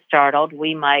we get startled,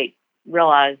 we might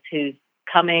realize who's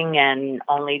coming and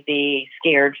only be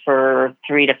scared for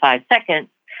 3 to 5 seconds.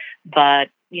 But,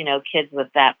 kids with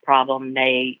that problem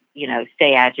may,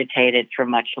 stay agitated for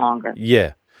much longer.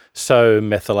 Yeah. So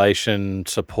methylation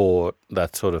support,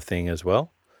 that sort of thing as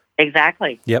well?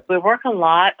 Exactly. Yep. We work a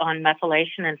lot on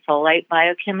methylation and folate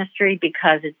biochemistry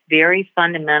because it's very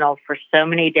fundamental for so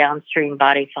many downstream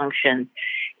body functions.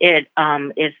 It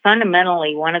is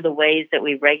fundamentally one of the ways that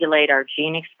we regulate our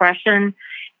gene expression,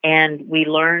 and we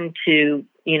learn to,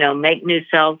 make new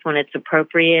cells when it's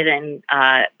appropriate, and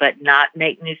but not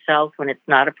make new cells when it's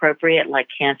not appropriate, like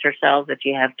cancer cells if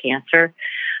you have cancer.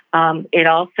 It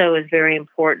also is very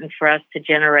important for us to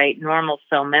generate normal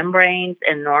cell membranes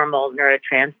and normal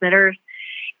neurotransmitters.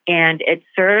 And it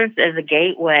serves as a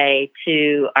gateway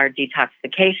to our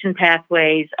detoxification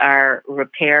pathways, our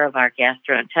repair of our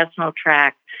gastrointestinal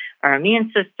tract, our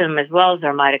immune system, as well as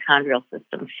our mitochondrial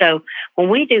system. So when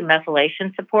we do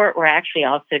methylation support, we're actually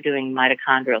also doing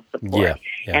mitochondrial support.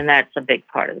 Yeah. And that's a big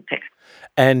part of the picture.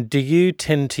 And do you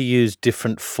tend to use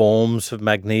different forms of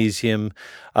magnesium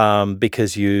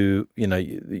because you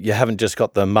haven't just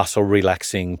got the muscle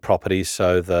relaxing properties?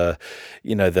 So the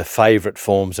favourite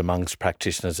forms amongst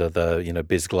practitioners are the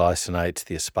bisglycinates,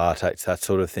 the aspartates, that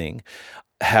sort of thing.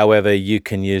 However, you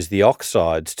can use the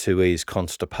oxides to ease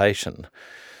constipation.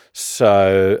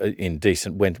 So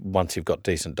once you've got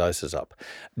decent doses up,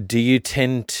 do you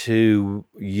tend to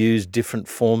use different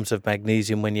forms of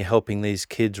magnesium when you're helping these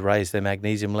kids raise their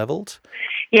magnesium levels?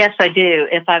 Yes, I do.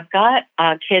 If I've got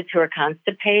kids who are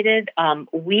constipated,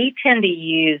 we tend to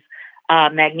use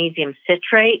magnesium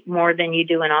citrate more than you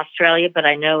do in Australia, but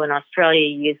I know in Australia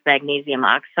you use magnesium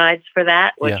oxides for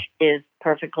that, which is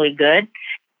perfectly good.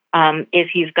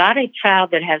 If you've got a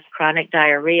child that has chronic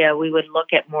diarrhea, we would look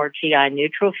at more GI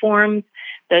neutral forms.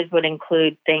 Those would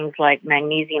include things like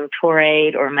magnesium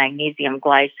taurate or magnesium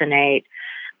glycinate.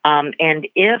 And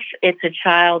if it's a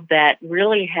child that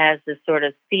really has the sort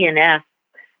of CNS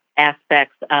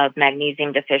aspects of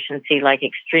magnesium deficiency, like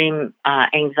extreme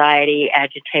anxiety,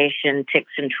 agitation,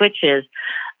 tics and twitches,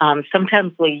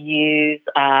 sometimes we use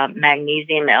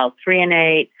magnesium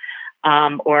L-threonate,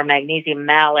 or magnesium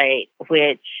malate,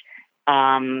 which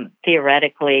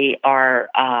theoretically are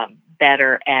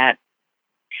better at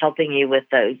helping you with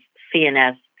those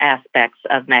CNS aspects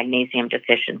of magnesium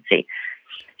deficiency.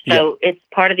 So it's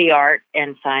part of the art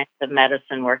and science of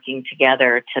medicine working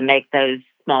together to make those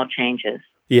small changes.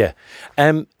 Yeah.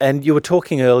 And you were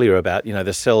talking earlier about,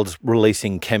 the cells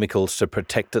releasing chemicals to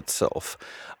protect itself.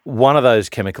 One of those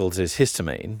chemicals is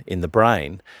histamine in the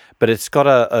brain, but it's got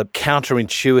a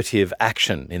counterintuitive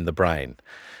action in the brain.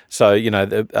 So,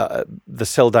 the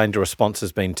cell danger response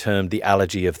has been termed the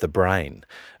allergy of the brain.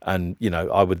 And,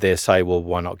 I would there say, well,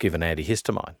 why not give an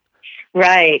antihistamine?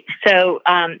 Right. So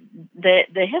the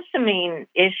histamine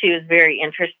issue is very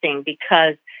interesting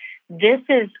because this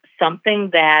is something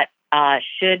that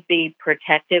should be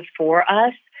protective for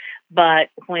us. But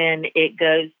when it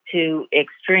goes to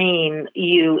extreme,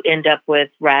 you end up with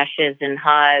rashes and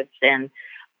hives and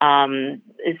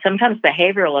sometimes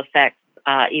behavioral effects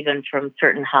even from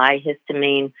certain high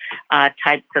histamine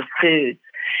types of foods.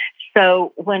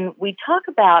 So when we talk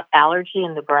about allergy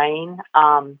in the brain,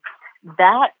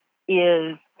 that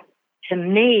is, to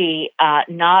me,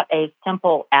 not a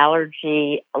simple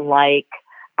allergy like,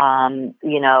 I'm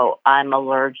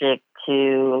allergic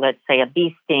to, let's say, a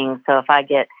bee sting. So if I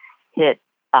get hit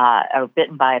or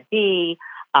bitten by a bee,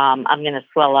 I'm going to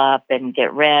swell up and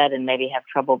get red and maybe have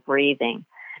trouble breathing.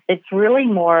 It's really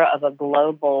more of a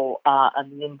global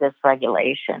immune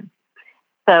dysregulation.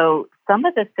 So some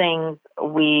of the things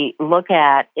we look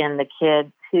at in the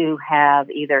kids who have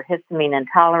either histamine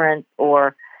intolerance,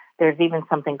 or there's even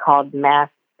something called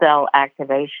mast cell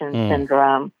activation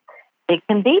syndrome. It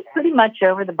can be pretty much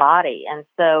over the body. And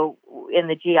so in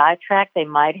the GI tract, they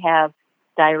might have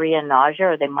diarrhea and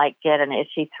nausea, or they might get an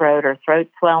itchy throat or throat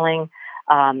swelling.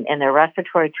 In their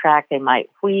respiratory tract, they might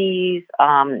wheeze.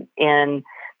 In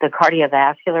the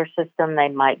cardiovascular system, they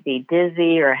might be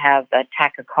dizzy or have a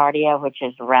tachycardia, which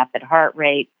is rapid heart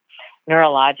rate.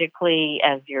 Neurologically,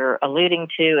 as you're alluding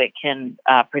to, it can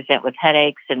present with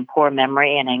headaches and poor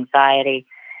memory and anxiety.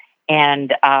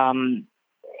 And on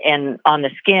the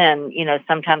skin,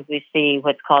 sometimes we see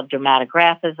what's called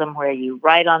dermatographism, where you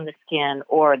write on the skin,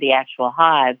 or the actual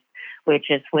hives,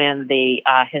 which is when the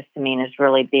histamine is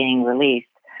really being released.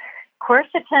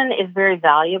 Quercetin is very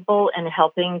valuable in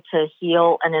helping to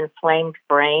heal an inflamed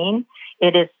brain.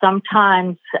 It is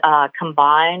sometimes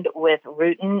combined with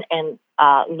rutin and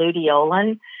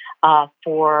luteolin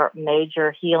for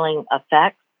major healing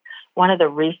effects. One of the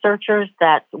researchers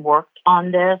that's worked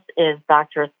on this is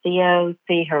Dr. Theo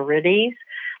Theoharides.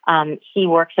 He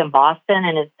works in Boston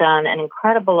and has done an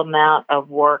incredible amount of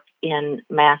work in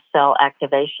mast cell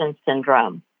activation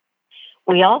syndrome.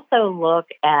 We also look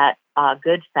at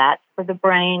good fats for the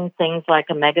brain, things like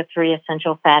omega-3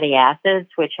 essential fatty acids,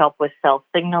 which help with cell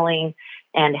signaling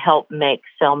and help make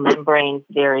cell membranes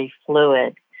very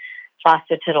fluid.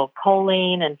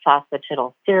 Phosphatidylcholine and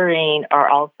phosphatidylserine are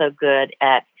also good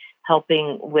at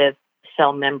helping with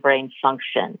cell membrane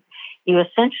function. You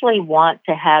essentially want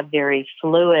to have very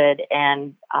fluid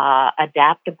and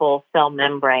adaptable cell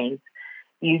membranes.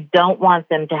 You don't want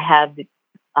them to have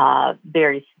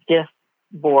very stiff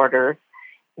borders.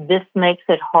 This makes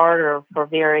it harder for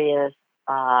various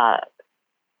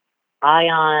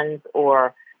ions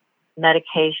or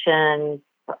medications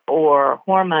or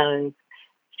hormones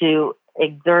to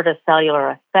exert a cellular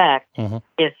effect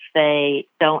if they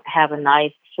don't have a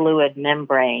nice fluid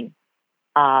membrane.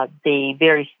 The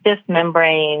very stiff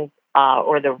membranes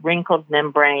or the wrinkled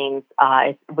membranes,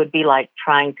 it would be like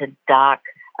trying to dock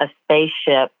a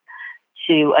spaceship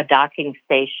to a docking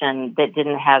station that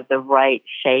didn't have the right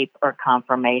shape or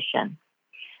conformation.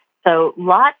 So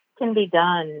lots can be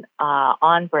done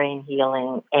on brain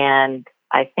healing, and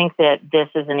I think that this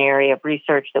is an area of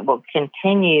research that will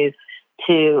continue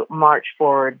to march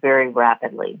forward very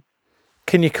rapidly.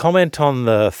 Can you comment on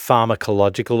the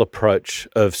pharmacological approach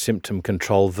of symptom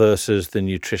control versus the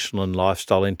nutritional and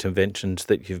lifestyle interventions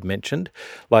that you've mentioned?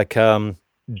 Like,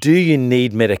 do you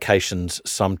need medications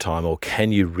sometime, or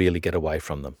can you really get away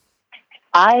from them?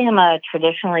 I am a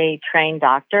traditionally trained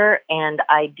doctor, and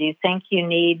I do think you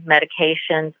need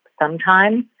medications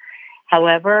sometimes.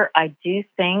 However, I do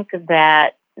think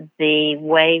that the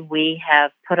way we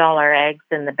have put all our eggs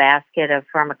in the basket of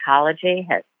pharmacology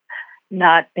has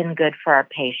not been good for our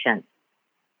patients.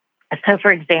 So,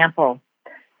 for example,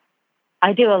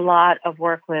 I do a lot of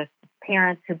work with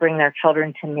parents who bring their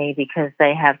children to me because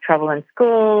they have trouble in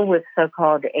school with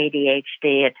so-called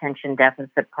ADHD, attention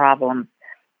deficit problems.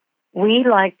 We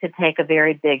like to take a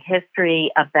very big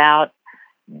history about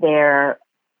their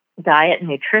diet and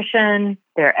nutrition,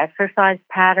 their exercise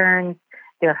patterns,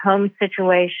 their home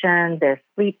situation, their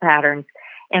sleep patterns,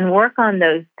 and work on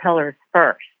those pillars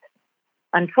first.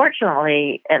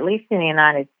 Unfortunately, at least in the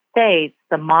United States,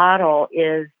 the model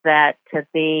is that to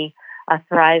be a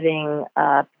thriving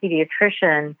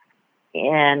pediatrician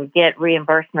and get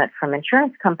reimbursement from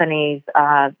insurance companies,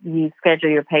 you schedule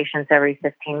your patients every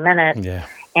 15 minutes. Yeah.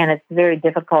 And it's very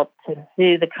difficult to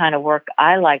do the kind of work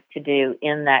I like to do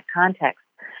in that context.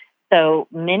 So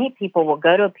many people will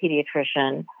go to a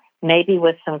pediatrician, maybe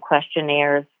with some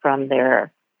questionnaires from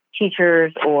their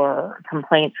teachers or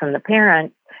complaints from the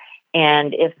parents.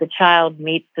 And if the child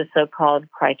meets the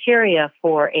so-called criteria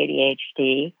for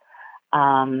ADHD,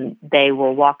 they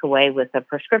will walk away with a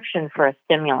prescription for a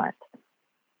stimulant.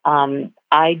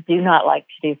 I do not like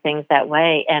to do things that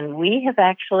way. And we have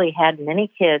actually had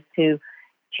many kids who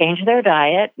changed their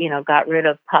diet, got rid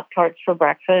of Pop-Tarts for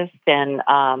breakfast and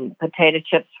potato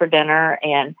chips for dinner,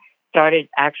 and started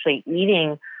actually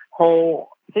eating whole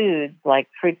foods like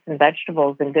fruits and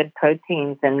vegetables and good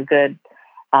proteins and good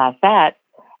fats,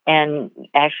 and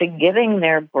actually giving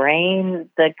their brain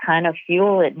the kind of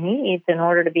fuel it needs in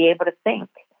order to be able to think.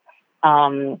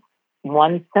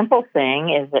 One simple thing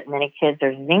is that many kids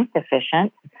are zinc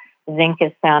deficient. Zinc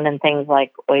is found in things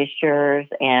like oysters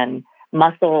and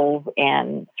mussels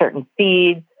and certain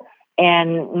seeds.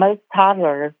 And most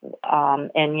toddlers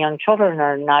and young children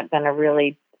are not going to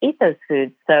really eat those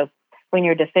foods. So when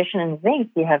you're deficient in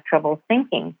zinc, you have trouble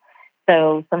thinking.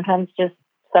 So sometimes just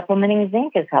supplementing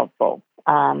zinc is helpful.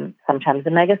 Sometimes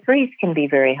omega-3s can be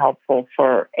very helpful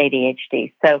for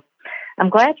ADHD. So I'm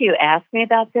glad you asked me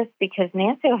about this because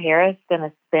Nancy O'Hara is going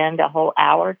to spend a whole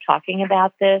hour talking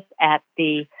about this at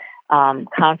the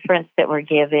conference that we're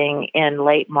giving in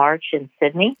late March in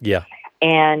Sydney. Yeah.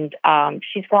 And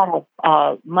she's got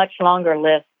a much longer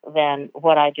list than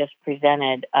what I just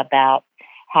presented about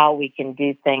how we can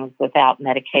do things without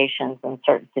medications in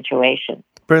certain situations.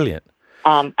 Brilliant.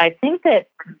 I think that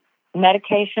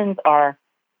medications are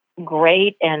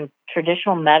great, and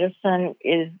traditional medicine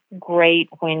is great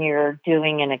when you're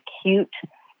doing an acute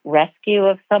rescue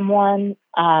of someone,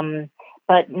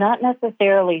 but not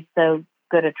necessarily so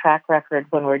good a track record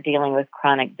when we're dealing with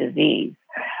chronic disease.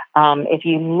 If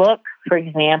you look, for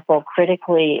example,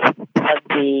 critically at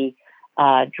the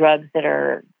drugs that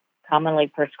are commonly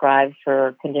prescribed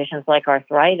for conditions like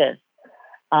arthritis,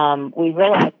 we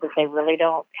realize that they really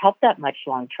don't help that much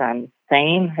long term.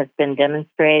 Same has been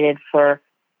demonstrated for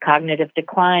cognitive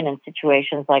decline in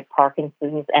situations like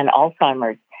Parkinson's and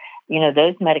Alzheimer's.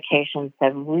 Those medications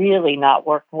have really not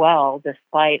worked well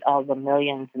despite all the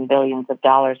millions and billions of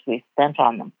dollars we've spent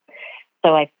on them.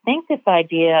 So I think this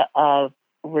idea of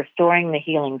restoring the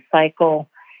healing cycle,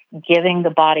 giving the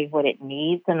body what it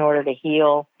needs in order to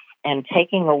heal, and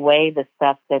taking away the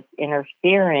stuff that's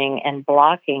interfering and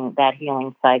blocking that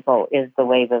healing cycle is the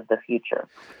wave of the future.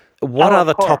 What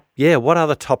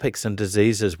other topics and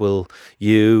diseases will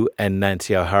you and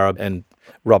Nancy O'Hara and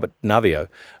Robert Navio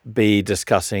be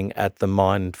discussing at the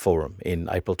Mind Forum in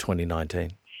April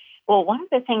 2019? Well, one of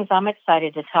the things I'm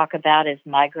excited to talk about is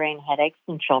migraine headaches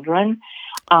in children.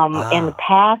 In the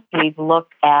past, we've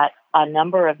looked at a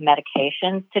number of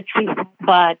medications to treat,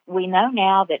 but we know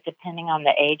now that depending on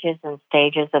the ages and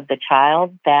stages of the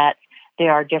child, that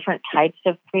there are different types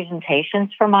of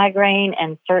presentations for migraine,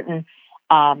 and certain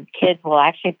kids will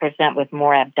actually present with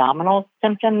more abdominal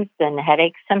symptoms than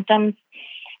headache symptoms.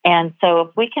 And so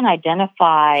if we can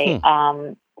identify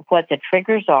what the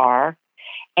triggers are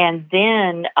and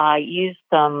then use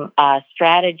some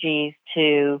strategies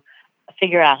to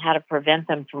figure out how to prevent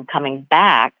them from coming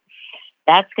back,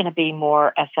 that's going to be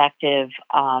more effective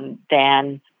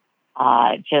than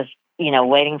just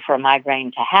waiting for a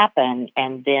migraine to happen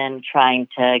and then trying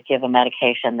to give a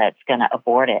medication that's going to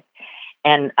abort it.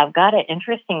 And I've got an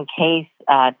interesting case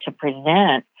to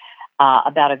present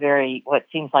about a very, what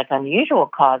seems like unusual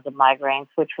cause of migraines,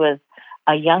 which was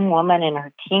a young woman in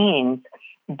her teens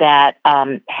that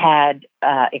had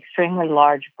extremely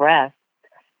large breasts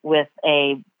with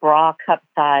a bra cup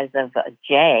size of a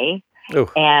J. Ooh.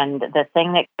 And the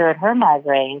thing that cured her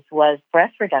migraines was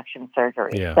breast reduction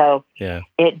surgery. Yeah. So Yeah.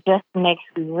 it just makes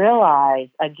you realize,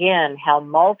 again, how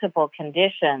multiple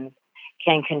conditions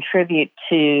can contribute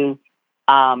to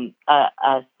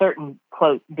a certain,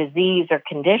 quote, disease or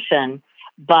condition.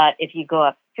 But if you go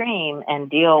upstream and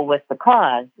deal with the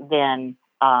cause, then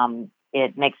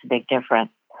it makes a big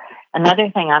difference. Another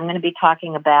thing I'm going to be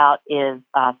talking about is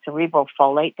cerebral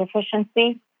folate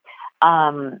deficiency.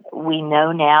 We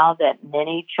know now that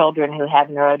many children who have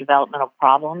neurodevelopmental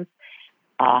problems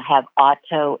have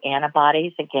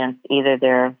autoantibodies against either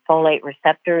their folate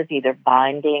receptors, either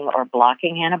binding or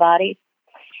blocking antibodies.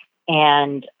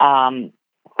 And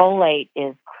folate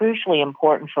is crucially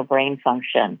important for brain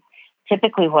function.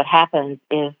 Typically what happens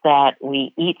is that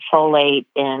we eat folate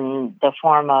in the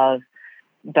form of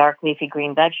dark leafy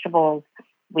green vegetables.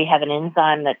 We have an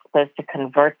enzyme that's supposed to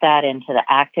convert that into the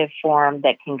active form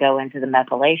that can go into the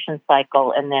methylation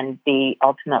cycle and then be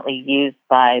ultimately used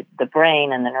by the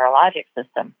brain and the neurologic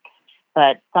system.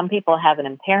 But some people have an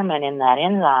impairment in that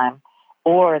enzyme,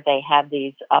 or they have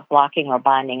these blocking or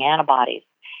binding antibodies.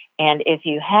 And if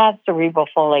you have cerebral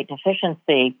folate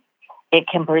deficiency, it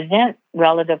can present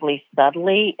relatively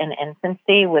subtly in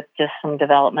infancy with just some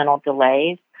developmental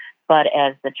delays. But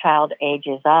as the child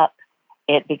ages up,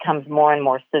 it becomes more and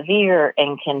more severe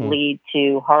and can lead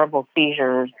to horrible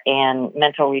seizures and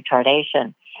mental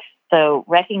retardation. So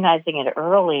recognizing it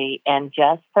early and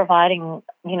just providing,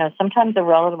 sometimes a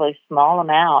relatively small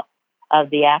amount of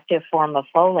the active form of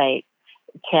folate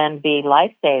can be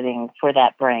life-saving for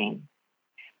that brain.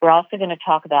 We're also going to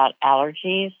talk about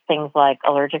allergies, things like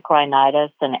allergic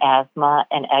rhinitis and asthma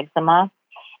and eczema.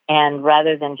 And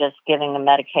rather than just giving a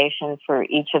medication for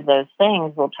each of those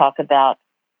things, we'll talk about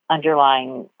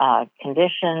underlying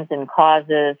conditions and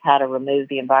causes, how to remove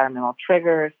the environmental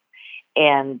triggers,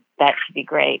 and that should be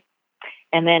great.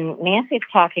 And then Nancy's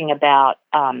talking about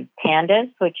PANDAS,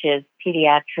 which is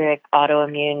pediatric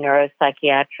autoimmune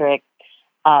neuropsychiatric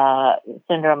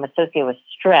syndrome associated with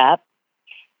strep.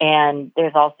 And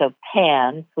there's also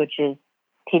PANS, which is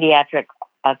pediatric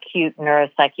acute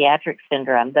neuropsychiatric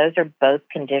syndrome. Those are both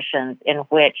conditions in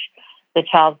which the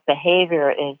child's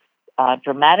behavior is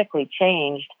dramatically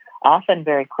changed, often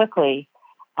very quickly,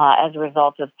 as a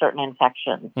result of certain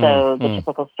infections. So the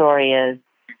typical story is,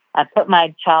 I put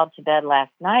my child to bed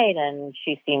last night and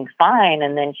she seemed fine,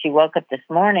 and then she woke up this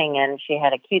morning and she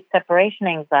had acute separation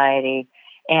anxiety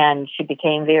and she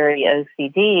became very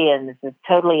OCD, and this is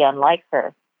totally unlike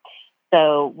her.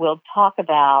 So we'll talk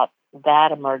about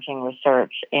that emerging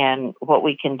research and what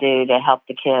we can do to help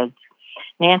the kids.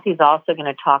 Nancy's also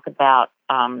going to talk about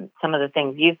some of the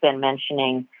things you've been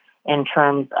mentioning in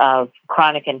terms of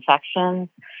chronic infections.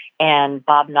 And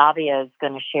Bob Navia is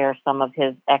going to share some of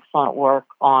his excellent work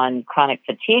on chronic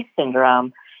fatigue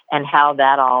syndrome and how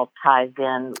that all ties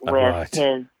in with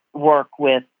his work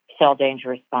with cell danger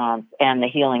response and the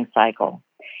healing cycle.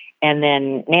 And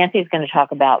then Nancy's going to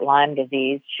talk about Lyme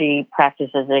disease. She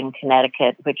practices in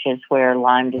Connecticut, which is where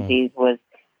Lyme disease was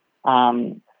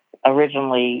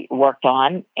originally worked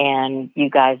on. And you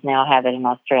guys now have it in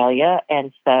Australia.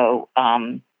 And so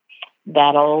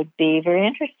that'll be very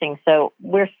interesting. So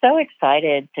we're so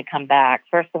excited to come back.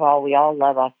 First of all, we all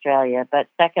love Australia. But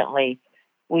secondly,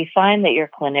 we find that your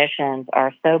clinicians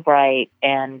are so bright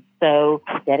and so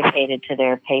dedicated to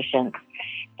their patients,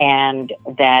 and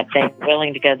that they're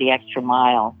willing to go the extra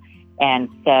mile. And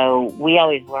so we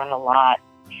always learn a lot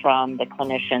from the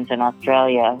clinicians in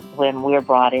Australia when we're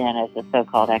brought in as a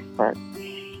so-called expert.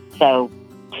 So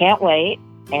can't wait,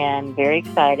 and very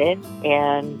excited.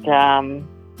 And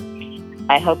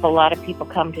I hope a lot of people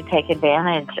come to take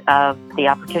advantage of the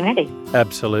opportunity.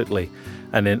 Absolutely.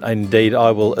 And indeed,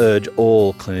 I will urge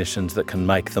all clinicians that can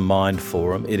make the Mind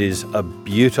Forum. It is a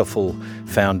beautiful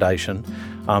foundation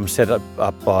set up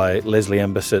by Leslie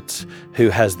Embesitz, who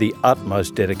has the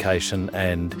utmost dedication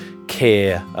and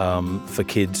care for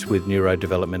kids with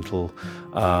neurodevelopmental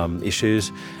issues.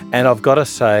 And I've got to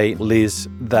say, Liz,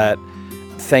 that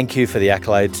thank you for the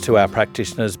accolades to our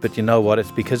practitioners, but you know what?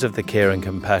 It's because of the care and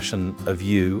compassion of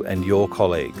you and your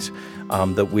colleagues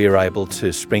that we're able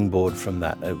to springboard from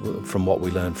that, from what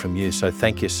we learned from you. So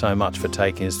thank you so much for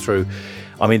taking us through.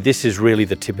 I mean, this is really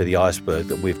the tip of the iceberg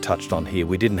that we've touched on here.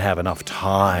 We didn't have enough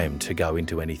time to go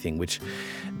into anything, which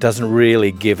doesn't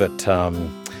really give it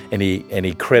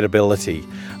any credibility.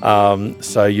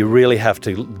 So you really have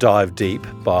to dive deep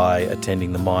by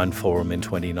attending the Mind Forum in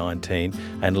 2019.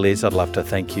 And Liz, I'd love to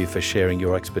thank you for sharing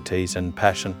your expertise and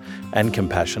passion and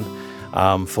compassion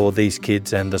for these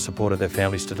kids and the support of their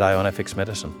families today on FX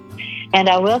Medicine. And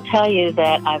I will tell you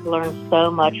that I've learned so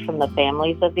much from the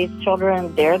families of these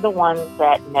children. They're the ones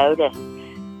that noticed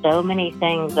so many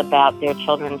things about their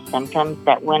children's symptoms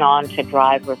that went on to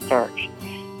drive research.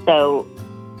 So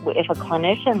if a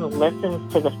clinician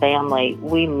listens to the family,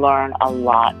 we learn a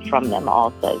lot from them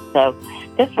also. So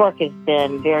this work has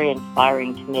been very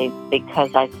inspiring to me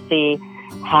because I see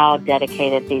how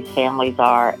dedicated these families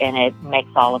are, and it makes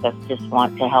all of us just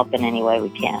want to help in any way we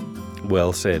can.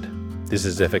 Well said. This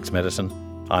is FX Medicine.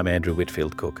 I'm Andrew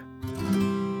Whitfield Cook.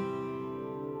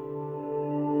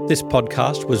 This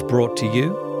podcast was brought to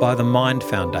you by the Mind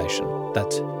Foundation,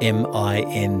 that's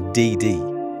MINDD,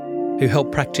 who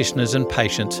help practitioners and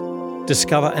patients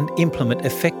discover and implement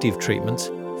effective treatments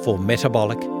for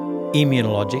metabolic,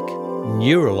 immunologic,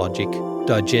 neurologic,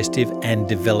 digestive and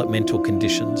developmental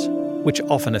conditions, which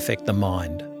often affect the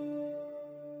mind.